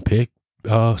first round pick.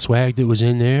 Swag that was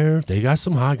in there. They got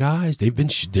some high guys. The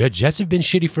Jets have been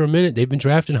shitty for a minute. They've been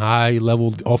drafting high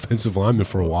level offensive linemen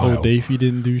for a while. O'Dafy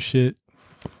didn't do shit.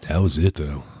 That was it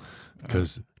though,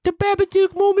 because the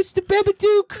Babadook moments, the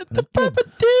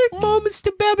Babadook moments,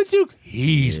 the Babadook.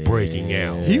 He's breaking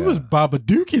out. He was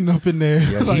Babadooking up in there.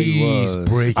 Yes, Like, he He's was.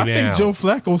 breaking out. I think Joe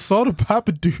Flacco saw the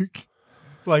Babadook.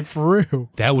 Like, for real.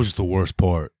 That was the worst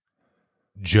part.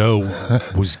 Joe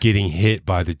was getting hit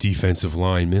by the defensive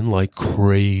linemen like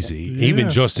crazy. Yeah. Even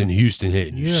Justin Houston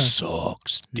hitting you. Yeah.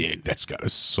 Sucks dick. That's gotta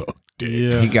suck dick.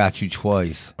 Yeah. He got you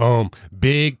twice.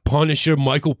 Big Punisher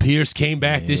Michael Pierce came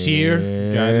back this year.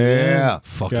 Got it in. Yeah.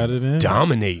 Fucking Got it in.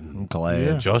 dominating. I'm glad.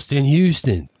 Yeah. Justin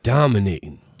Houston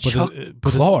dominating. But Chuck it's-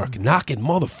 Clark knocking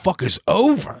motherfuckers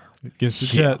over. Against the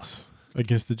Yeah. Jets.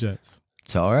 Against the Jets.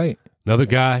 It's all right. Another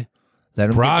guy, Let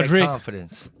him Broderick. get that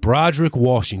confidence. Broderick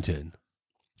Washington.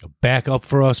 A backup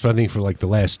for us, I think, for like the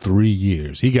last 3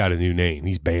 years. He got a new name.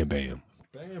 He's Bam Bam.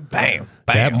 Bam.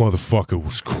 That motherfucker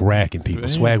was cracking people. Bam,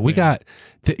 Swag. We bam.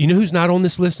 got, you know who's not on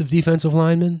this list of defensive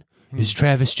linemen? Is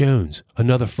Travis Jones.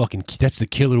 Another fucking, that's the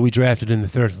killer we drafted in the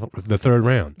third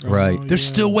round. Right. Oh, They're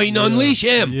still waiting to unleash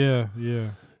him. Yeah.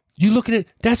 You look at it,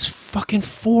 that's fucking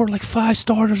 5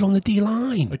 starters on the D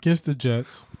line. Against the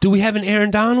Jets. Do we have an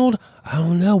Aaron Donald? I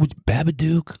don't know. With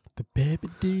Babadook. The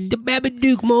Babadook. The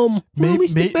Babadook, mom.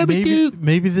 Mommy's the Babadook.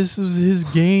 Maybe this was his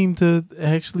game to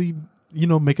actually,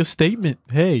 make a statement.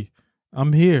 Hey,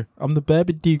 I'm here. I'm the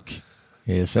Babadook.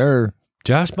 Yes, sir.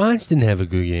 Josh Bynes didn't have a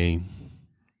good game.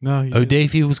 No, he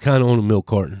O'Dafy was kind of on a milk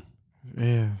carton.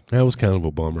 yeah. That was kind of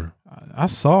a bummer. I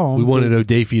saw him. We wanted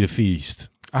O'Dafy to feast.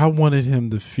 I wanted him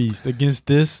to feast against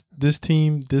this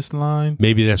team, this line.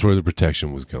 Maybe that's where the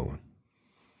protection was going.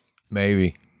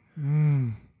 Maybe.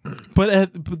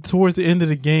 But towards the end of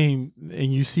the game,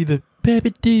 and you see the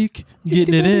Babadook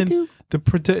getting it in,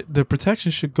 the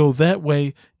protection should go that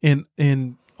way, and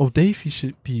O'Dafy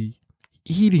should be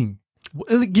eating.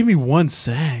 Give me one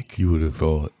sack. You would have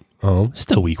thought.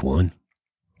 Still week 1.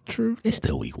 True. It's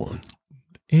still week 1.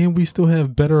 And we still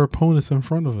have better opponents in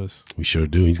front of us. We sure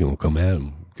do. He's going to come at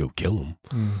him, go kill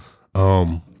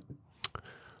him.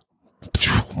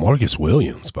 Marcus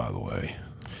Williams, by the way.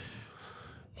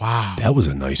 Wow. That was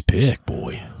a nice pick,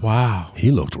 boy. Wow.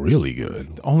 He looked really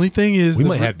good. The only thing is We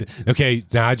might have okay,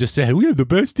 now I just said we have the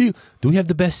best deal. Do we have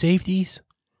the best safeties?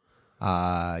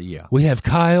 Yeah. We have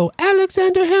Kyle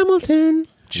Alexander Hamilton,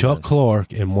 Chuck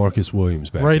Clark, and Marcus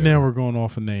Williams back right there. now we're going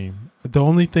off a name. The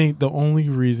only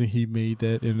reason he made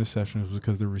that interception was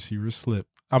because the receiver slipped.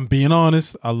 I'm being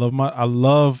honest. I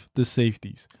love the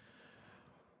safeties.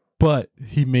 But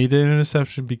he made that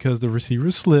interception because the receiver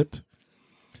slipped.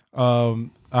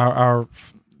 Our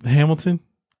Hamilton,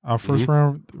 our first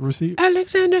round receiver,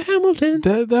 Alexander Hamilton.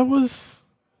 that was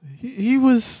he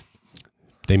was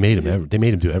They made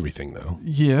him do everything though.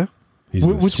 yeah. He's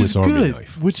the Which Swiss is Army good.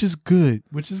 knife. Which is good.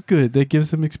 That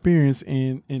gives him experience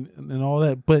and all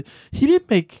that. But he didn't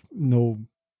make no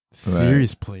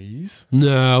serious plays.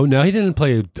 No, he didn't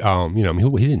play. He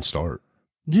didn't start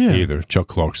Yeah. either. Chuck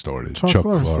Clark started. Chuck Chuck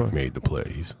Clark Clark started. made the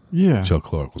plays. Yeah. Chuck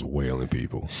Clark was wailing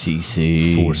people,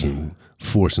 CC.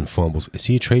 forcing fumbles. Is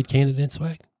he a trade candidate,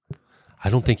 Swag? I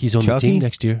don't think he's on the Chucky? team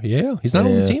next year. Yeah, he's not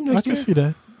on the Yeah. team I next can year. see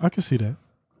that. I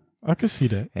can see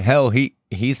that. Hell,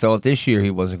 he thought this year he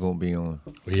wasn't going to be on.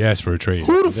 He asked for a trade.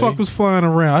 Who the Did fuck he? was flying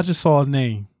around? I just saw a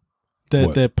name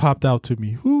What? that popped out to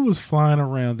me. Who was flying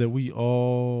around that we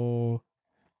all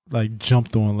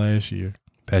jumped on last year?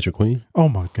 Patrick Queen? Oh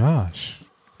my gosh.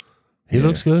 He Yeah.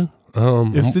 looks good.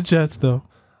 It's the Jets though.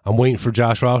 I'm waiting for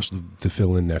Josh Ross to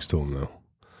fill in next to him though.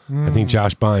 I think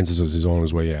Josh Bynes is on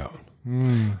his way out.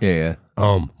 Yeah.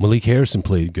 Malik Harrison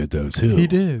played good though too. He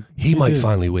did. He might did.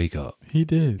 finally wake up. He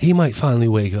did. He might finally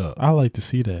wake up. I like to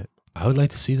see that. I would like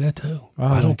to see that too. I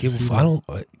I don't like to give a see fuck. that. I don't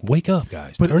wake up,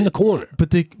 guys. But Turn the corner.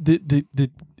 But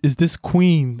is this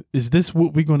Queen? Is this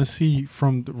what we're going to see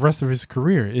from the rest of his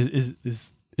career?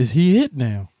 Is he it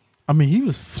now? I mean, he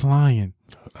was flying.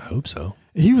 I hope so.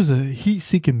 He was a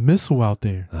heat-seeking missile out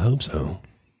there. I hope so.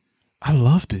 I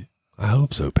loved it. I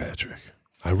hope so, Patrick.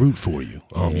 I root for you.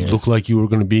 You look like you were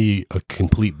going to be a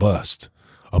complete bust.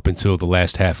 up until the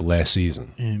last half of last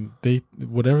season. And they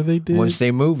whatever they did, Once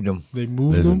they moved him. they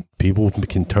moved Listen, them. people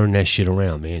can turn that shit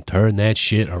around, man. Turn that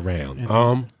shit around.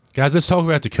 Guys, let's talk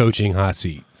about the coaching hot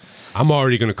seat. I'm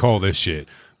already going to call this shit.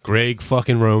 Greg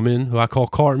fucking Roman, who I call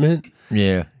Cartman,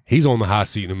 Yeah. he's on the hot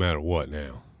seat no matter what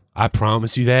now. I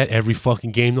promise you that. Every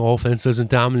fucking game the offense doesn't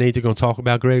dominate, they're going to talk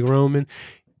about Greg Roman.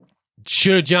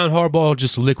 Should John Harbaugh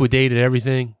just liquidated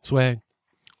everything, Swag?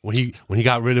 When he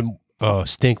got rid of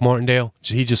Stink Martindale,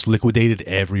 he just liquidated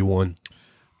everyone.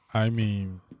 I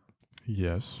mean,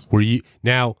 yes.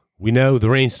 Now, we know the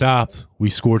rain stopped. We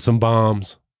scored some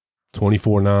bombs.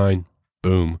 24-9.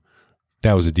 Boom.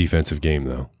 That was a defensive game,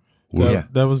 though.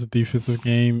 That was a defensive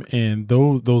game, and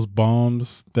those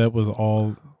bombs, that was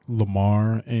all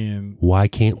Lamar. And Why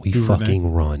can't we Duvernay.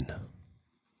 fucking run?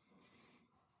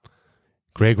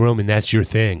 Greg Roman, that's your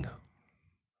thing.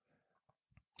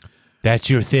 That's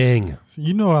your thing.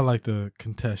 you know I like to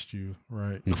contest you,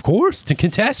 right? Of course. To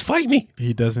contest, fight me.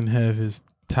 He doesn't have his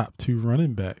top 2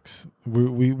 running backs.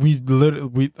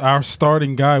 Our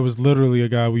starting guy was literally a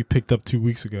guy we picked up 2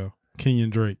 weeks ago, Kenyon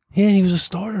Drake. Yeah, he was a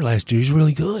starter last year. He's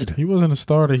really good. He wasn't a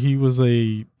starter. He was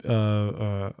a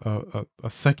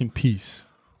second piece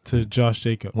to Josh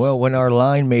Jacobs. Well, when our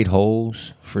line made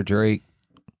holes for Drake,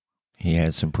 he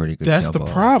had some pretty good that's jump the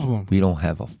balls. problem. We don't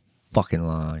have a fucking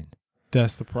line.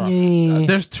 That's the problem.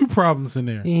 There's 2 problems in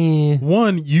there.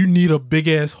 One, you need a big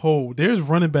ass hole. There's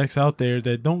running backs out there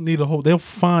that don't need a hole. They'll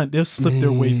slip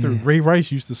their way through. Ray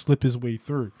Rice used to slip his way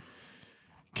through.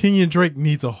 Kenyon Drake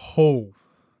needs a hole.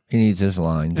 He needs his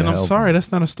line. And I'm sorry,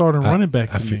 that's not a starting running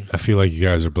back to me. I feel like you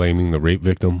guys are blaming the rape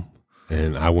victim,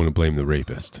 and I want to blame the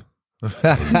rapist.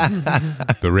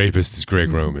 The rapist is Greg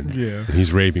Roman. Yeah. And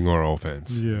he's raping our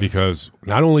offense. Yeah. Because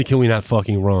not only can we not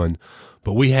fucking run,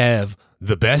 but we have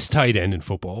the best tight end in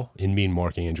football in me and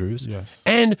Mark Andrews. Yes.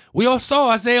 And we all saw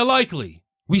Isaiah Likely.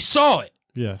 We saw it.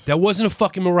 Yes. That wasn't a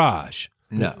fucking mirage.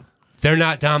 No. They're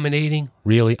not dominating.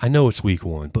 Really? I know it's week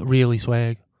 1, but really,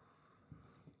 Swag?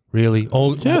 Really?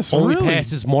 Only really.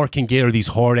 passes Mark can get are these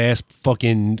hard ass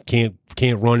fucking can't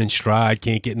run in stride,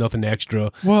 can't get nothing extra.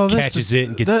 Well, that's catches it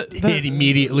and gets hit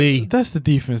immediately. That's the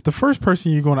defense. The first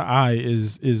person you're going to eye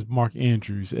is Mark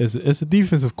Andrews as a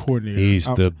defensive coordinator. He's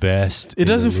the best. It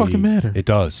doesn't fucking matter. It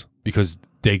does, because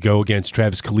they go against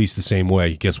Travis Kelce the same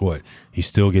way. Guess what? He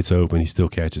still gets open. He still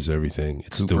catches everything.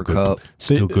 It's still Cooper good. Kupp.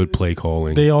 Still good play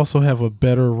calling. They also have a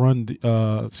better run.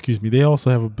 They also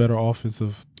have a better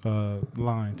offensive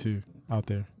line too out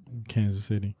there in Kansas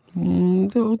City.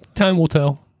 Time will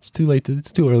tell. It's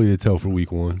too early to tell for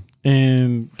week 1.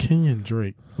 And Kenyon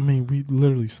Drake. I mean, we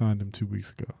literally signed him 2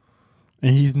 weeks ago,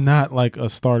 and he's not like a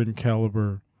starting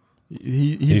caliber.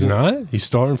 He's not. He's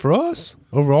starting for us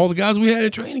over all the guys we had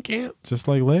at training camp. Just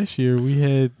like last year, we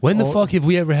had. When the fuck have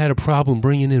we ever had a problem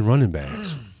bringing in running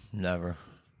backs? Never.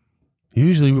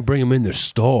 Usually we bring them in, they're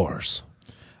stars.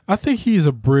 I think he's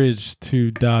a bridge to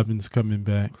Dobbins coming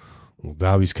back. Well,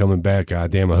 Dobby's coming back.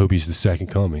 Goddamn, I hope he's the second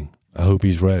coming. I hope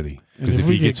he's ready. Because if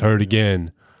he gets hurt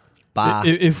again, Bye.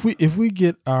 If we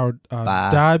get our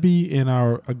Dobby and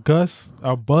our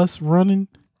bus running,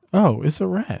 it's a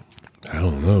wrap. I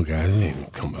don't know, guys. They ain't gonna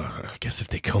come back. I guess if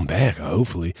they come back,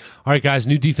 hopefully. All right, guys.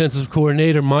 New defensive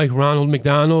coordinator, Mike Ronald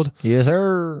McDonald. Yes,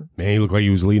 sir. Man, he looked like he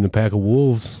was leading a pack of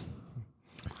wolves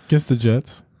Against the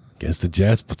Jets. against the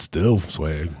Jets, but still,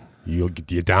 Swag. You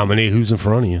dominate who's in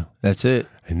front of you. That's it.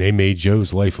 And they made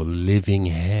Joe's life a living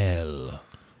hell.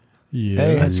 Yeah.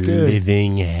 Hey, that's good.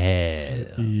 Living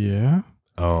hell. Yeah.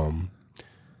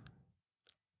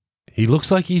 He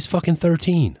looks like he's fucking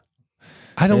 13.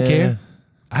 I don't care.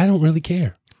 I don't really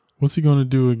care. What's he going to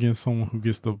do against someone who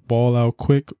gets the ball out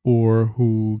quick or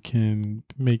who can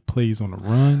make plays on the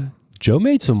run? Joe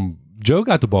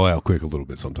got the ball out quick a little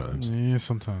bit sometimes. Yeah,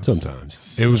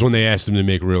 sometimes. It was when they asked him to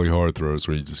make really hard throws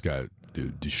where he just got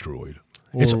destroyed.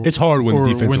 It's hard when the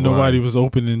defensive when nobody line. was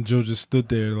open and Joe just stood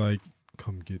there like,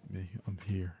 come get me. I'm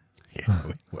here. Yeah,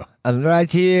 well, I'm right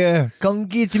here. Come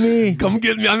get me. come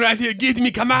get me. I'm right here. Get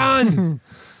me. Come on.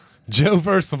 Joe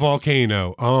versus the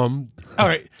volcano. All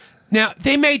right. Now,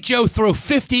 they made Joe throw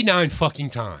 59 fucking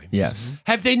times. Yes.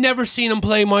 Have they never seen him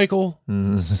play, Michael?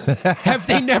 Have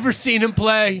they never seen him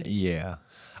play? Yeah.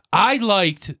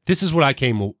 This is what I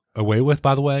came away with,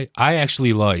 by the way. I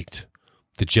actually liked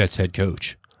the Jets head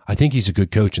coach. I think he's a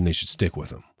good coach and they should stick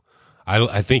with him.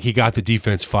 I think he got the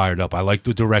defense fired up. I like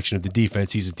the direction of the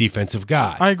defense. He's a defensive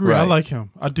guy. I agree. I Right. like him.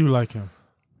 I do like him.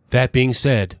 That being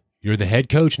said, you're the head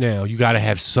coach now. You got to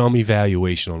have some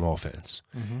evaluation on offense.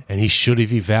 And he should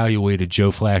have evaluated Joe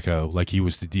Flacco like he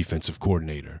was the defensive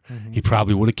coordinator. He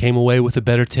probably would have came away with a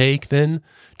better take than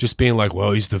just being like,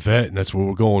 well, he's the vet and that's what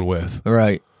we're going with.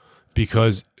 Right.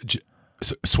 because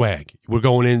swag. We're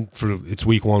going in for it's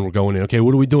week 1. We're going in. Okay,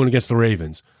 what are we doing against the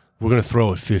Ravens? We're going to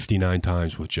throw it 59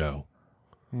 times with Joe.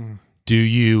 Do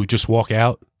you just walk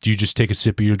out? Do you just take a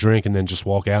sip of your drink and then just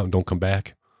walk out and don't come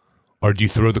back? Or do you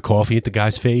throw the coffee at the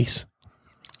guy's face?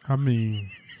 I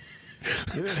mean,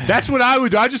 that's what I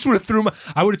would do. I just would have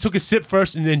I would have took a sip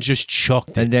first and then just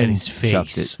chucked it in his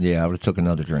chucked face. it. Yeah, I would have took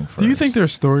another drink first. do you think there are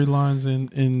storylines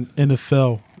in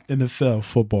NFL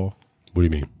football? What do you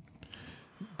mean?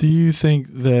 Do you think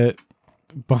that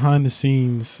behind the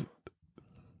scenes,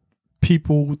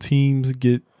 teams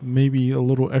get maybe a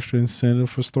little extra incentive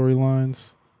for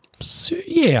storylines?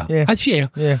 Yeah. Yeah.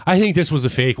 I think this was a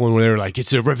fake one where they were like,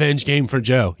 it's a revenge game for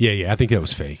Joe. Yeah. I think that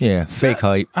was fake. Yeah, fake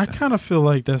hype. I kind of feel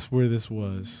like that's where this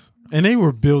was. And they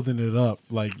were building it up,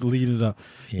 like leading it up.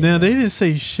 Yeah. Now, they didn't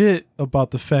say shit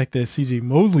about the fact that C.J.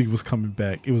 Mosley was coming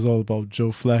back. It was all about Joe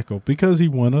Flacco because he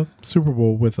won a Super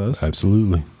Bowl with us.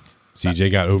 Absolutely. CJ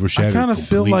got overshadowed. I kind of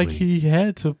feel like completely. he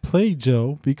had to play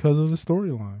Joe because of the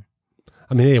storyline.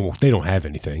 I mean, they don't have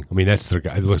anything. I mean, that's their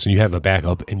guy. Listen, you have a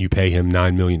backup and you pay him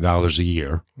 $9 million a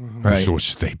year, Right.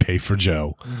 which they pay for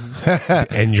Joe,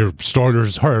 and your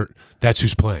starter's hurt. That's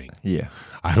who's playing. Yeah.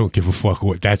 I don't give a fuck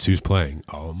what. That's who's playing.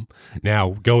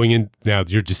 Now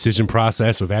your decision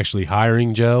process of actually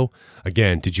hiring Joe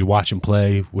again. Did you watch him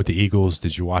play with the Eagles?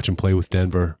 Did you watch him play with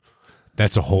Denver?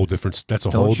 That's a whole different. That's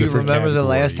a whole Don't you different. remember the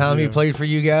category. last time he played for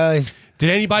you guys? Did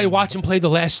anybody watch him play the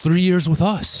last 3 years with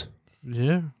us?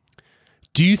 Yeah.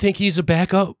 Do you think he's a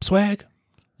backup, Swag?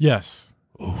 Yes.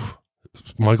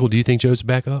 Michael, do you think Joe's a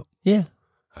backup? Yeah.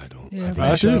 I don't. Yeah,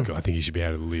 I do. think he should be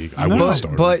out of the league. I No. wouldn't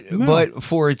start him. But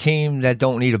for a team that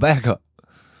don't need a backup.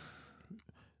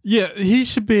 Yeah, he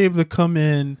should be able to come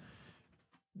in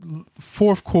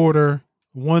fourth quarter,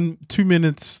 2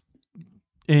 minutes,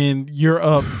 and you're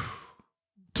up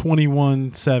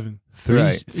 21-7.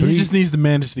 Right. He just needs to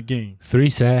manage the game. 3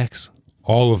 sacks,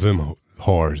 all of them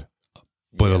hard,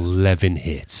 but 11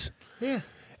 hits. Yeah.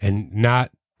 And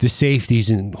not the safeties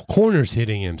and corners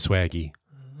hitting him, Swaggy.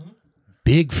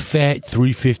 Big, fat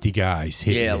 350 guys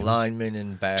hitting Yeah, him. linemen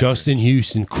and backers. Justin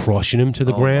Houston crushing him to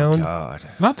the Oh, ground. my God.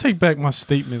 And I'll take back my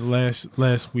statement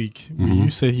last week. When you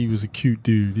said he was a cute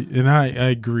dude, and I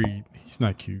agreed. He's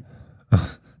not cute.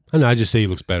 I just say he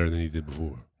looks better than he did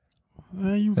before.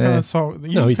 You kind of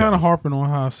No, he kind of does. harping on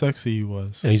how sexy he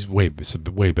was. And he's way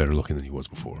better looking than he was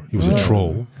before. He was a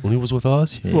troll when he was with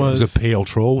us. He was was. a pale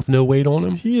troll with no weight on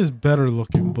him. He is better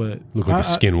looking, but Looked like a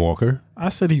skinwalker. I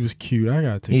said he was cute. I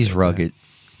gotta take. He's that rugged.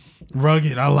 back.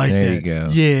 Rugged. I like There that. you go.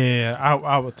 Yeah,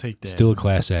 I would take that. Still a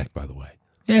class act, by the way.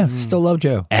 Yeah, still love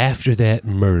Joe. After that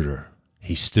murder,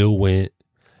 he still went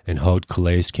and hugged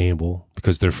Calais Campbell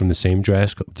because they're from the same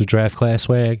draft class,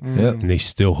 Swag. Yep. And they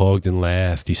still hugged and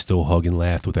laughed. He still hugged and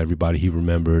laughed with everybody he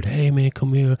remembered. Hey, man,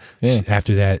 come here. Yeah.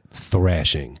 After that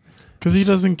thrashing, because he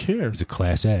doesn't care. he's a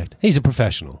class act. He's a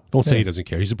professional. Don't say he doesn't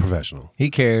care. He's a professional. He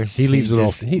cares. He leaves it just-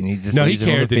 off. just He leaves it on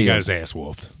cared the that he got field. his ass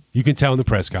whooped. You can tell in the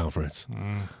press conference.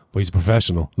 But he's a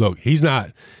professional. Look, he's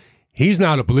not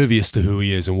oblivious to who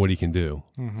he is and what he can do.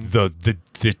 The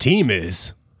team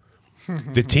is.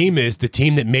 The team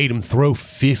that made him throw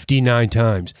 59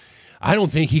 times. I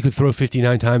don't think he could throw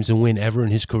 59 times and win ever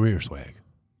in his career, Swag.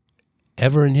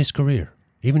 Ever in his career.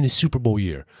 Even his Super Bowl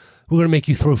year. We're going to make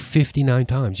you throw 59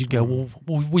 times. You'd go, well,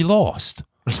 we lost.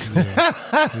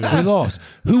 We lost.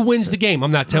 Who wins the game?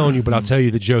 I'm not telling you, but I'll tell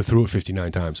you that Joe threw it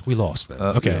 59 times. We lost then.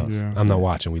 Okay. Yeah. I'm not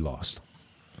watching. We lost.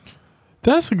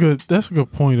 That's a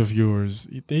good point of yours.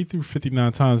 They threw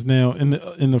 59 times. Now in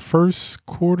the first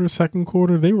quarter, second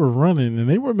quarter, they were running and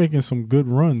they were making some good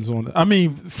runs on it. I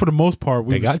mean, for the most part,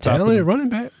 we They were got stopping talent at them. running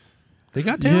back. They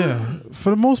got talent. Yeah, for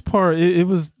the most part, it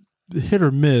was hit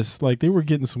or miss. Like they were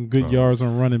getting some good yards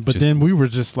on running, but just- then we were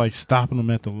just like stopping them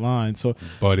at the line. So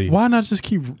Buddy, why not just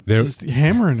keep just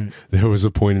hammering it? there was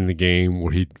a point in the game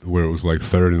where it was like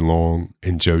 3rd and long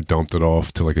and Joe dumped it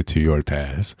off to like a 2-yard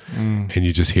pass. And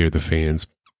you just hear the fans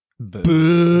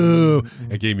boo.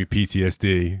 It gave me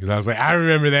PTSD because I was like, I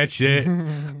remember that shit.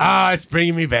 It's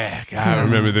bringing me back. I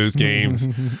remember those games.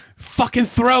 Fucking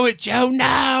throw it, Joe.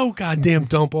 No. Goddamn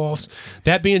dump offs.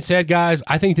 That being said, guys,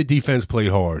 I think the defense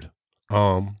played hard.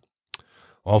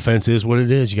 Offense is what it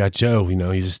is. You got Joe. You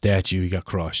know, he's a statue. He got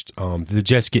crushed. Did the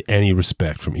Jets get any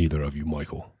respect from either of you,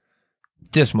 Michael?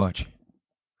 This much.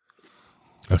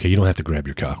 Okay, you don't have to grab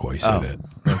your cock while you say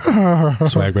that.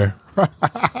 Swag Bear?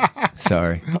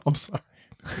 Sorry. I'm sorry.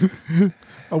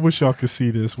 I wish y'all could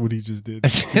see this, what he just did.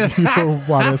 You know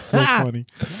why that's so funny.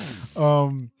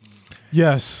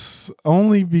 Yes,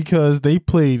 only because they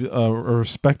played a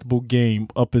respectable game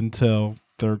up until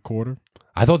third quarter.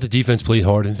 I thought the defense played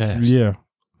hard and fast. Yeah.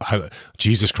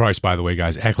 Jesus Christ, by the way,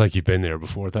 guys, act like you've been there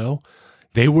before, though.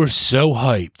 They were so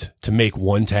hyped to make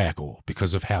one tackle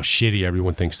because of how shitty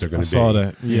everyone thinks they're going to be. I saw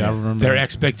that. Yeah, I remember. Their that.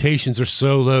 expectations are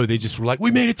so low. They just were like,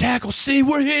 we made a tackle. See,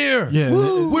 we're here. Yeah,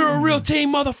 we're a real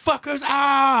team, motherfuckers.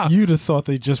 Ah. You'd have thought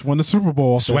they just won the Super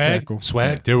Bowl off that tackle.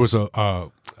 Swag. There was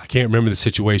I can't remember the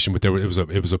situation, but it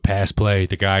was a pass play.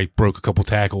 The guy broke a couple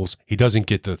tackles. He doesn't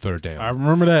get the third down. I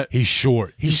remember that. He's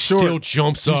short. He short. still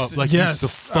jumps up like he's the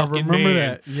fucking I remember man.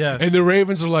 that. Yes. And the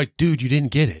Ravens are like, dude, you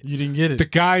didn't get it. You didn't get it. The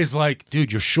guy's like,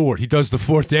 dude, you're short. He does the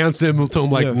fourth down symbol to him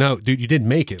like, Yes. no, dude, you didn't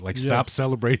make it. Like, Yes. stop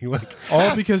celebrating. Like,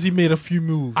 All because he made a few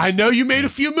moves. I know you made a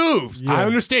few moves. Yeah. I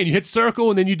understand. You hit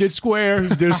circle and then you did square.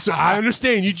 I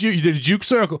understand. You did a juke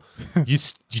circle. You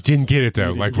didn't get it though.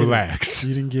 didn't Like, get it. relax.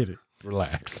 You didn't get it.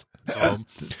 Relax.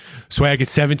 Swag,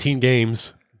 it's 17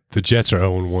 games. The Jets are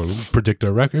 0-1. Predict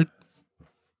our record.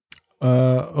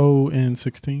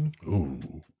 0-16. Ooh.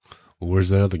 Well, where's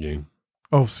that other game?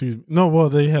 Oh, excuse me. No, well,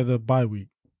 they had the bye week.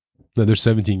 No, there's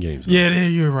 17 games. Yeah,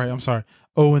 you're right. I'm sorry.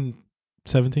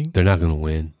 0-17. They're not going to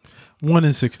win.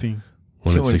 1-16.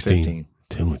 1-16.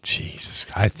 2-15. Jesus.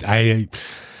 I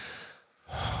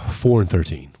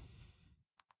 4-13.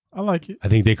 I like it. I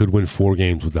think they could win 4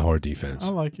 games with the hard defense.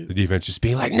 I like The it. defense just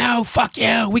being like, no, fuck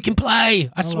you. We can play.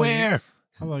 I like swear.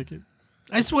 I like it.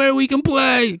 I swear we can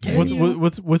play. Can you?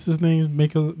 What's his name?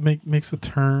 Makes a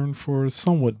turn for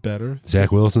somewhat better.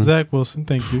 Zach Wilson? Zach Wilson.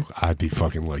 Thank you. I'd be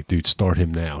fucking like, dude, start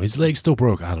him now. His leg's still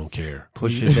broke. I don't care.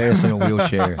 Push his ass in a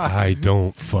wheelchair. I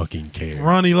don't fucking care.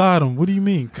 Ronnie Lottom. What do you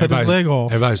mean? Cut his leg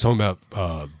off. Everybody's talking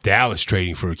about Dallas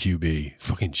trading for a QB.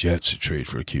 Fucking Jets should trade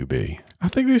for a QB. I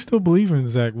think they still believe in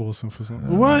Zach Wilson for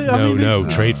some. Why? No,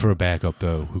 trade for a backup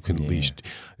though, who can at least.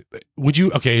 Would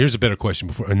you? Okay, here's a better question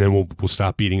before, and then we'll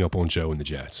stop beating up on Joe and the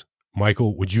Jets.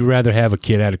 Michael, would you rather have a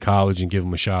kid out of college and give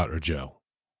him a shot, or Joe?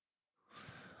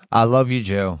 I love you,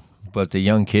 Joe, but the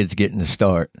young kid's getting the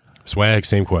start. Swag,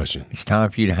 same question. It's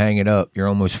time for you to hang it up. You're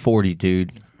almost 40,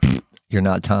 dude. You're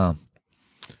not Tom.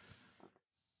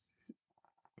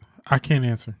 I can't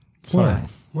answer. Sorry.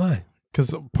 Why?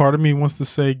 Because part of me wants to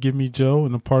say give me Joe,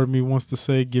 and a part of me wants to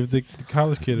say give the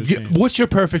college kid a chance. What's your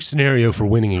perfect scenario for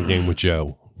winning a game with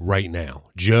Joe right now?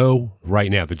 Joe,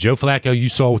 right now. The Joe Flacco you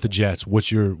saw with the Jets.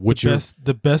 What's your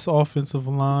the best offensive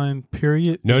line?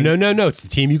 Period. No. It's the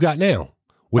team you got now.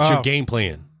 What's your game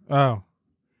plan? Oh,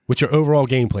 What's your overall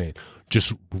game plan?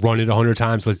 Just run it 100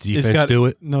 times. Let the defense do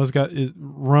it. No, it's got it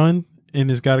run, and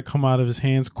it's got to come out of his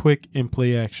hands quick and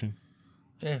play action.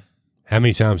 Yeah. How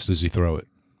many times does he throw it?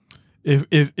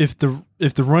 If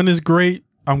the run is great,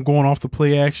 I'm going off the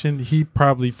play action. He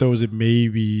probably throws it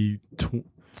maybe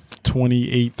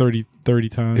 28, 30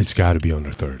 times. It's got to be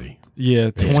under 30. Yeah,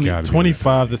 It's gotta be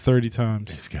 25 under to 30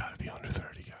 times. It's got to be under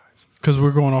 30, guys. Because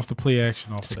we're going off the play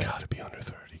action off It's of that. got to be under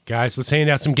 30. Guys, let's hand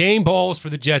out some game balls for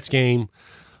the Jets game.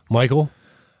 Michael,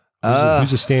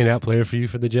 who's a standout player for you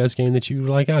for the Jets game that you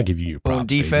like? I'll give you your props. On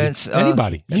defense, baby.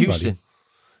 Anybody. Houston.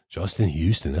 Justin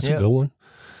Houston. That's Yep. a good one.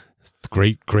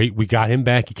 Great. We got him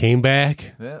back. He came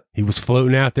back. Yep. He was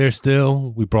floating out there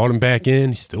still. We brought him back in.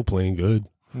 He's still playing good.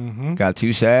 Mm-hmm. Got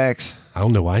 2 sacks. I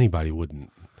don't know why anybody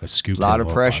wouldn't have scooped Lot him of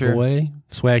up, pressure. By the way.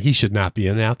 Swag, he should not be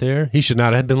in out there. He should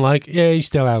not have been like, yeah, he's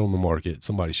still out on the market.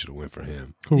 Somebody should have went for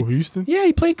him. Who, Houston? Yeah,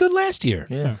 he played good last year.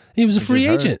 Yeah. He was a He free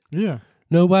just hurt. agent. Yeah.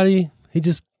 Nobody, he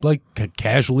just like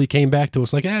casually came back to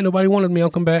us like, nobody wanted me. I'll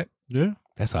come back. Yeah.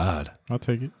 That's odd. I'll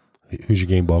take it. Who's your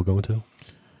game ball going to?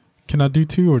 Can I do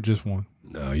 2 or just 1?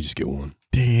 No, you just get one.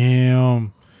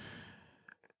 Damn.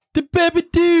 The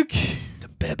Babadook. The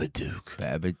Babadook.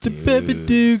 The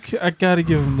Babadook. I got to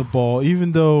give him the ball,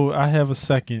 even though I have a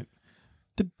second.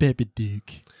 The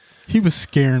Babadook. He was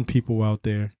scaring people out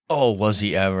there. Oh, was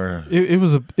he ever? It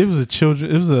was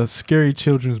a scary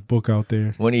children's book out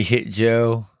there. When he hit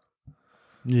Joe,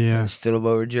 Yeah. stood him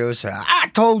over Joe, said, I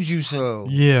told you so.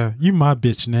 Yeah. You my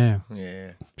bitch now.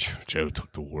 Yeah. Joe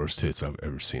took the worst hits I've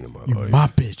ever seen in my You life. my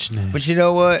bitch now. But you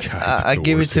know what? God, I the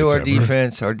give it worst to hits our ever.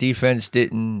 defense. Our defense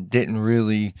didn't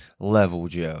really level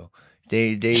Joe.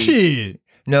 They Shit.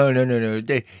 No.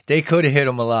 They could have hit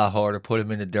him a lot harder, put him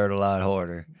in the dirt a lot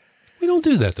harder. We don't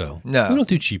do that though. No. We don't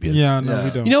do cheap hits. Yeah, no, No. we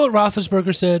don't. You know what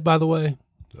Roethlisberger said, by the way?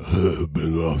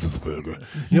 Ben Roethlisberger.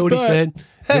 You know what he back. said?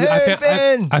 Hey,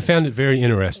 Ben! I found it very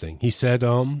interesting. He said,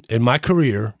 in my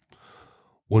career,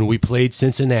 when we played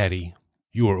Cincinnati,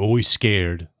 you were always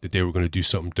scared that they were going to do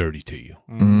something dirty to you.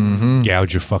 Mm-hmm.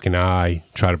 Gouge your fucking eye,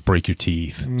 try to break your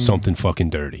teeth, something fucking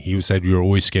dirty. He said you were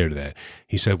always scared of that.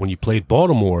 He said when you played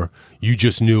Baltimore, you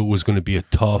just knew it was going to be a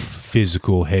tough,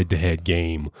 physical, head-to-head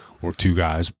game where 2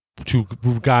 guys two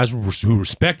guys who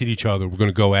respected each other were going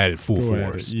to go at it full Go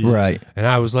at force. it, yeah. Right. And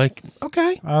I was like,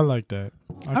 okay, I like that.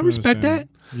 I can respect that. understand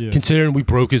Yeah. Considering we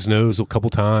broke his nose a couple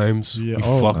times, Yeah. we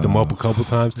Oh, fucked him up a couple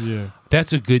times. Yeah.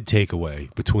 That's a good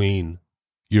takeaway between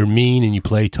you're mean and you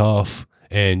play tough,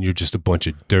 and you're just a bunch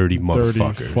of dirty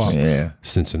motherfuckers. fucks. Yeah.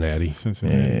 Cincinnati.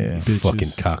 Cincinnati. Yeah. Bitches. Fucking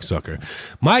cocksucker.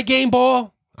 My game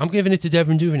ball, I'm giving it to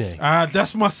Devin Duvernay.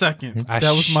 That's my second. That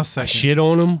was my I second. shit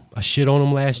on him. I shit on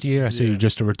him last year. I said Yeah. you're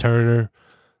just a returner.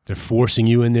 They're forcing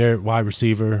you in there, wide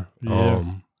receiver. Yeah.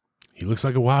 He looks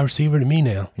like a wide receiver to me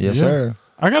now. Yes, Yeah. sir.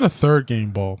 I got a third game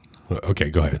ball. Okay,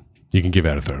 go ahead. You can give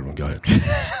out a third one. Go ahead.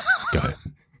 Go ahead.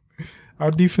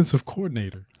 Our defensive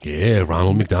coordinator. Yeah,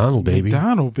 Ronald McDonald, baby.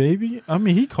 McDonald, baby. I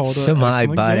mean, he called an Somebody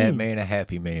excellent buy game. that man a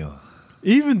Happy Meal.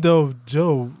 Even though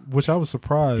Joe, which I was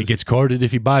surprised. He gets carded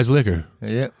if he buys liquor.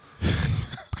 Yep.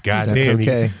 God That's damn,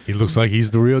 okay. he looks like he's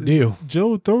the real deal.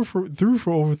 Joe threw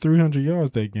for over 300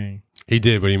 yards that game. He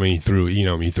did, but he threw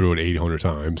it 800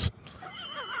 times.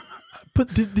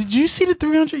 But did you see the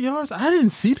 300 yards? I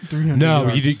didn't see the 300 No,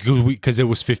 yards. he did because it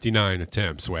was 59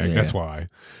 attempts. Swag. Yeah. That's why.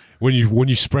 When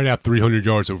you spread out 300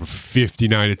 yards over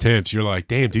 59 attempts, you're like,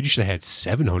 damn, dude, you should have had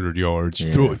 700 yards.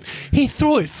 Yeah. He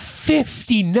threw it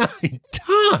 59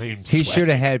 times. He Swag. should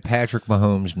have had Patrick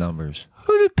Mahomes' numbers.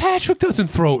 Patrick doesn't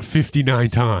throw it 59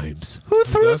 times. Who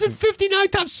throws it 59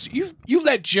 times? You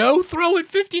let Joe throw it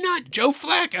 59? Joe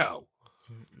Flacco.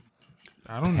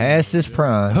 I don't know. Past his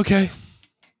prime. Okay.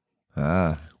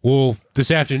 Ah. Well, this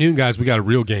afternoon, guys, we got a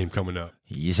real game coming up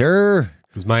Yes, sir.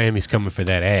 because Miami's coming for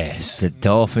that ass. The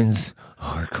Dolphins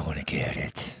are going to get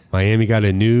it. Miami got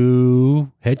a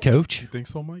new head coach. You think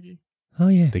so, Mikey? Oh,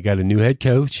 yeah. They got a new head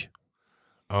coach.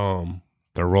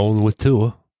 They're rolling with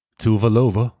Tua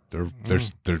Valova.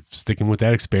 They're sticking with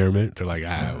that experiment. They're like,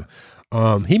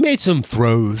 he made some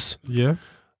throws. Yeah.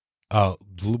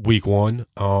 Week one.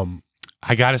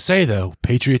 I gotta say though,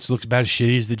 Patriots looked about as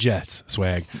shitty as the Jets.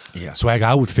 Swag. Yeah. Swag.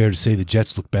 I would fair to say the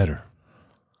Jets look better.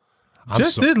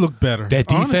 Jets did look better. That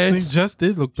defense? Honestly, Jets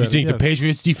did look You better. think the yes.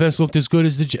 Patriots defense looked as good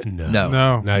as the Jets? No.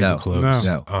 No. Not even No. close.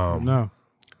 No. No.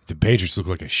 The Patriots look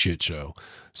like a shit show.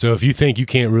 So if you think you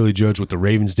can't really judge what the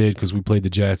Ravens did because we played the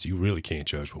Jets, you really can't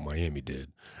judge what Miami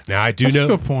did. Now I do That's know. a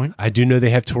good point. I do know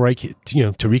they have Tariq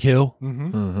Hill.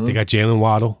 Mm-hmm. Mm-hmm. They got Jalen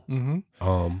Waddle.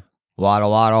 Mm-hmm.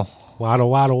 Waddle.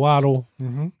 Waddle.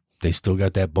 Mm-hmm. They still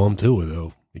got that bum Tua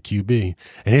though, the QB.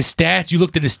 And his stats, you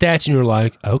looked at his stats and you're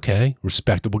like, okay,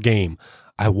 respectable game.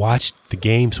 I watched the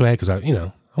game, Swag, because I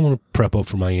want to prep up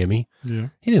for Miami. Yeah.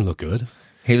 He didn't look good.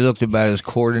 He looked about as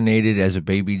coordinated as a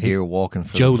baby deer walking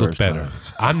for Joe the looked first better.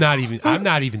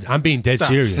 time. I'm being dead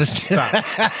serious.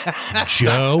 Stop.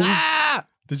 Joe?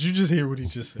 Did you just hear what he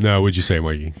just said? No, what'd you say,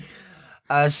 Mikey?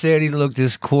 I said he looked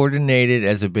as coordinated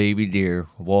as a baby deer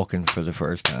walking for the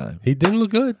first time. He didn't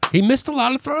look good. He missed a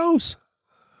lot of throws.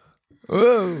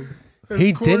 Whoa.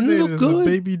 He didn't look As good. a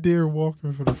baby deer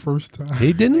walking for the first time.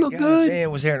 He didn't look good.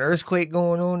 Damn, was there an earthquake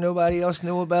going on nobody else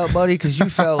knew about, buddy? Because you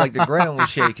felt like the ground was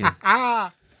shaking.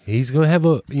 He's going to have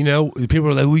people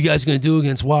are like, what are you guys going to do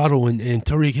against Waddle and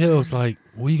Tariq Hill? It's like,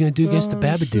 what are you going to do against the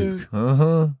Babadook? Shit.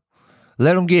 Uh-huh.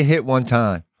 Let him get hit one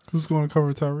time. Who's going to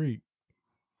cover Tyreek?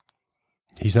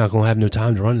 He's not going to have no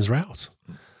time to run his routes.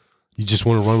 You just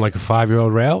want to run like a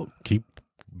 5-year-old route?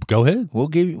 Go ahead. We'll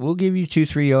give you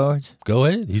 2-3 yards. Go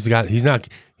ahead.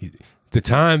 The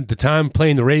time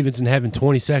playing the Ravens and having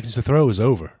 20 seconds to throw is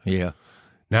over. Yeah.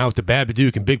 Now with the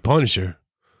Babadook and Big Punisher,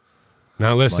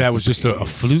 now unless that was just a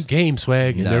fluke game,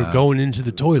 Swag, and they're Nah. going into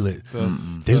the toilet,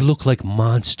 they look like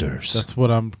monsters. That's what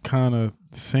I'm kind of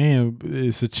saying.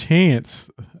 It's a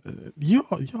chance. You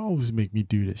always make me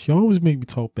do this. You always make me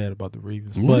talk bad about the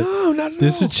Ravens. But no, not at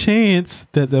there's all. a chance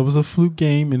that was a fluke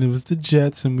game and it was the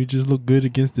Jets and we just look good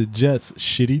against the Jets,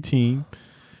 shitty team.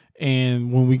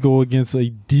 And when we go against a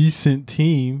decent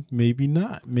team, maybe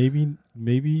not. Maybe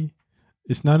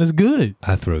it's not as good.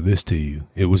 I throw this to you.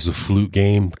 It was a fluke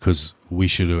game because we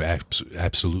should have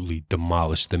absolutely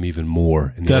demolished them even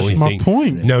more. And the That's only my thing,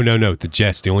 point. No. The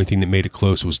Jets, the only thing that made it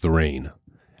close was the rain.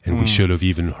 And we should have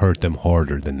even hurt them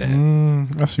harder than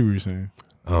that. I see what you're saying.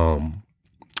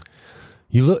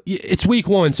 You look. It's week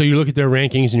one, so you look at their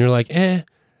rankings and you're like,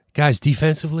 guys,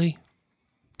 defensively,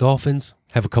 Dolphins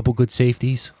have a couple good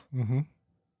safeties,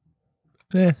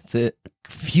 Yeah, that's it.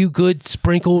 few good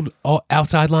sprinkled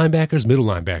outside linebackers. Middle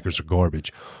linebackers are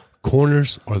garbage.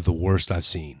 Corners are the worst I've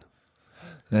seen.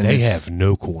 And They this, have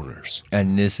no corners.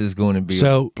 and this is going to be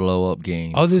So, a blow-up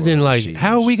game. Other for than the like, receivers.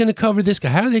 how are we going to cover this guy?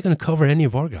 How are they going to cover any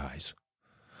of our guys?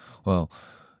 Well,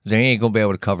 they ain't going to be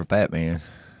able to cover Batman.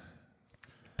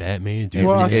 Batman,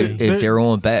 Well, I Duvernay, think- If they're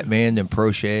on Batman, then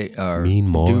Prochet or Mean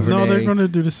Mark. Duvernay. No, they're going to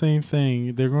do the same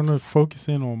thing. They're going to focus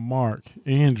in on Mark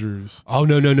Andrews. Oh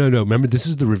no! Remember, this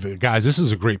is the guys. This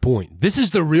is a great point. This is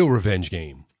the real revenge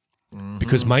game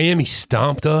because Miami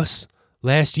stomped us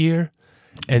last year,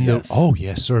 and Yes.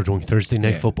 yes, sir, during Thursday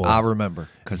night football, I remember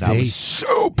because I They was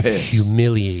so pissed.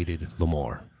 humiliated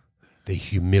Lamar. They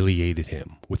humiliated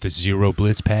him with the zero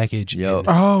blitz package. Yo. and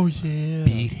Oh, yeah.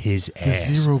 beat his The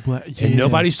ass. zero black. Yeah. And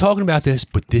nobody's talking about this,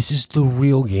 but this is the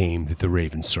real game that the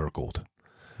Ravens circled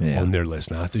Yeah. on their list.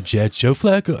 Not the Jets, Joe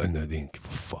Flacco. And they didn't give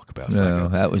a fuck about No,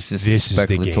 Flacco. that was just This is the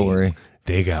speculatory. game.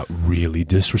 They got really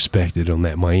disrespected on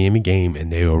that Miami game,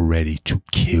 and they are ready to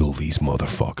kill these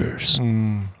motherfuckers.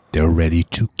 They're ready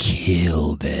to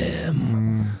kill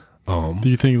them. Do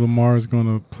you think Lamar is going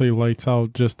to play lights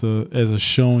out just as a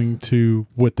showing to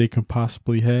what they can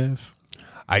possibly have?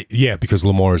 Because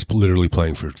Lamar is literally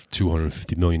playing for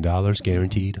 $250 million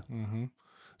guaranteed.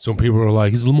 Some people are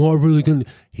like, is Lamar really going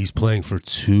to? He's playing for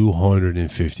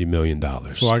 $250 million.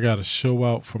 So I got to show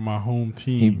out for my home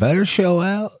team. He better show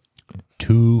out.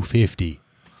 $250.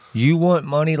 You want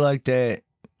money like that?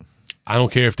 I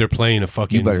don't care if they're playing a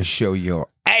fucking. You better show your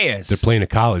ass. They're playing a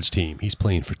college team. He's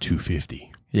playing for $250.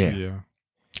 Yeah. Yeah.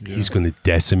 He's going to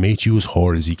decimate you as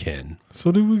hard as he can.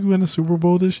 So did we win a Super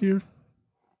Bowl this year?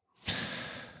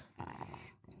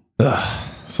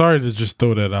 Sorry to just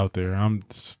throw that out there. I'm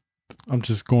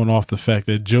just going off the fact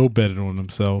that Joe betted on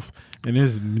himself, and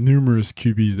there's numerous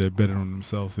QBs that betted on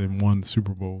themselves and won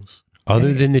Super Bowls.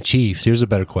 Other than the Chiefs, here's a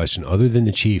better question. Other than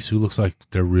the Chiefs, who looks like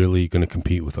they're really going to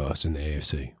compete with us in the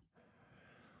AFC?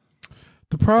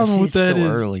 The problem See, with it's that still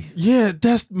is, early. yeah,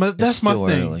 that's my still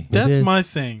thing. early. That's It is. my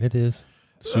thing. It is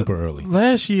super early.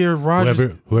 Last year,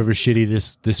 Rodgers. Whoever's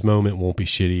shitty this moment won't be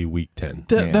shitty week 10.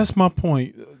 Yeah. That's my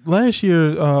point. Last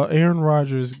year, Aaron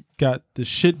Rodgers got the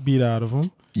shit beat out of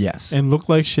him Yes. and looked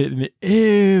like shit, and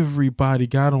everybody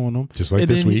got on him. Just like And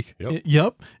this then week.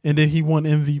 Yep. And then he won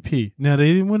MVP. Now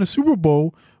they didn't win a Super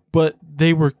Bowl, but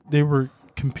they were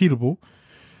competable.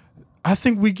 I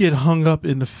think we get hung up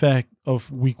in the fact of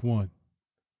week 1.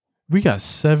 We got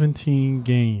 17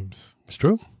 games. It's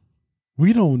true.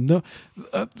 We don't know.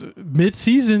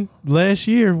 Mid-season last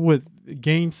year with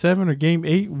game 7 or game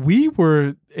 8, we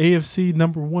were AFC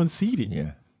number 1 seeded.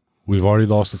 Yeah. We've already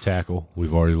lost a tackle.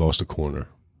 We've already lost a corner.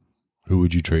 Who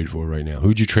would you trade for right now? Who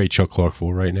would you trade Chuck Clark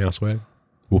for right now, Swag?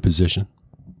 What position?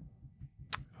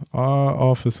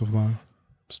 Offensive line.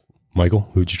 Michael,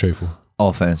 who would you trade for?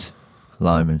 Offense.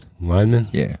 Lineman. Lineman?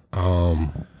 Yeah.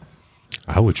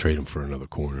 I would trade him for another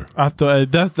corner. I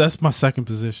thought that's my second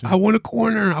position. I want a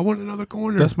corner. I want another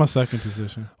corner. That's my second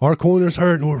position. Our corner's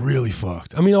hurt and we're really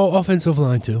fucked. I mean, all offensive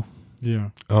line too. Yeah.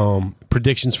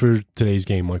 Predictions for today's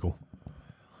game, Michael.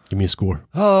 Give me a score.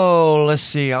 Oh, let's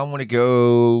see. I want to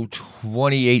go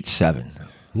 28-7.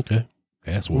 Okay.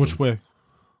 Ass Which way?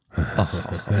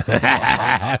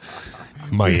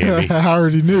 Miami. I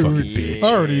already knew. Fucking bitch.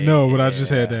 I already know, but I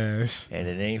just had to ask. And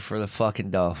it ain't for the fucking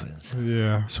Dolphins.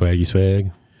 Yeah. Swaggy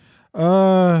swag.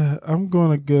 I'm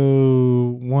gonna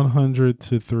go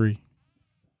 100-3.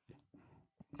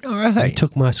 All You right.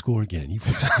 took my score again. You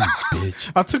fucking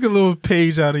bitch. I took a little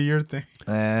page out of your thing.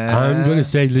 I'm going to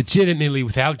say legitimately,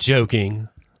 without joking,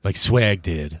 like Swag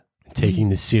did, taking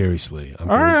this seriously. All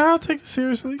right, I'll take it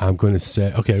seriously. I'm going to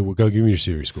say, okay, well, go give me your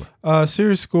series score.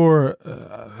 Series score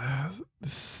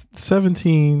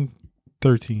 17-13.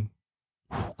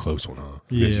 Close one, huh?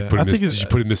 Yeah, Did you put I a think did you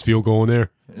put a missed field goal in there?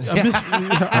 I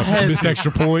had Missed to. extra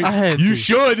point? I had You to.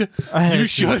 should. I had You to.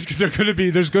 should.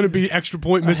 There's going to be extra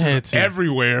point had misses to.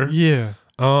 everywhere. Yeah.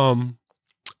 I'm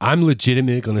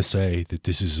legitimately going to say that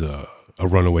this is a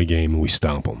runaway game and we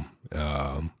stomp them.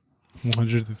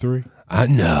 100-3.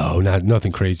 No,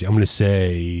 nothing crazy. I'm going to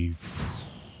say.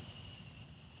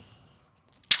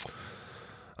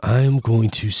 I'm going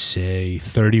to say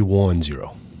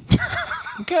 31-0.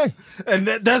 Okay. And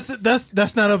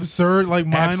that's not absurd like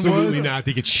mine Absolutely was. not.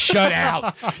 They get shut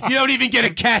out. You don't even get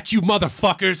a catch, you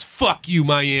motherfuckers. Fuck you,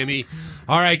 Miami.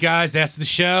 All right, guys, that's the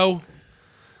show.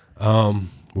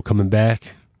 We're coming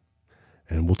back,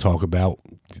 and we'll talk about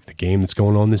the game that's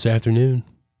going on this afternoon.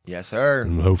 Yes, sir.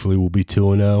 And hopefully we'll be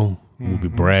 2-0. We'll be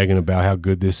bragging about how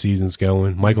good this season's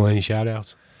going. Michael, any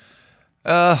shout-outs?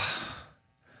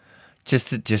 Just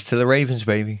to the Ravens,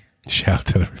 baby. Shout out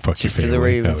to the fucking Just to the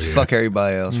Ravens. Fuck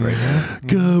everybody else right now.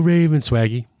 Go Ravens,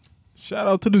 Swaggy. Shout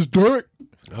out to this dirt.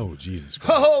 Oh, Jesus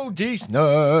Christ. Oh, these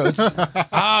nuts.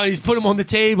 Oh, he's put them on the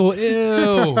table.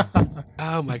 Ew.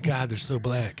 Oh, my God, they're so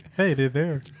black. Hey, they're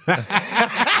there.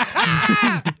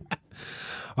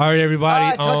 All right,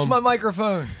 everybody. I touched my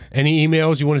microphone. Any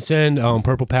emails you want to send,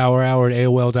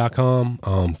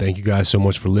 purplepowerhour@aol.com. Thank you guys so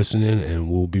much for listening,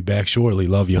 and we'll be back shortly.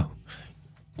 Love you.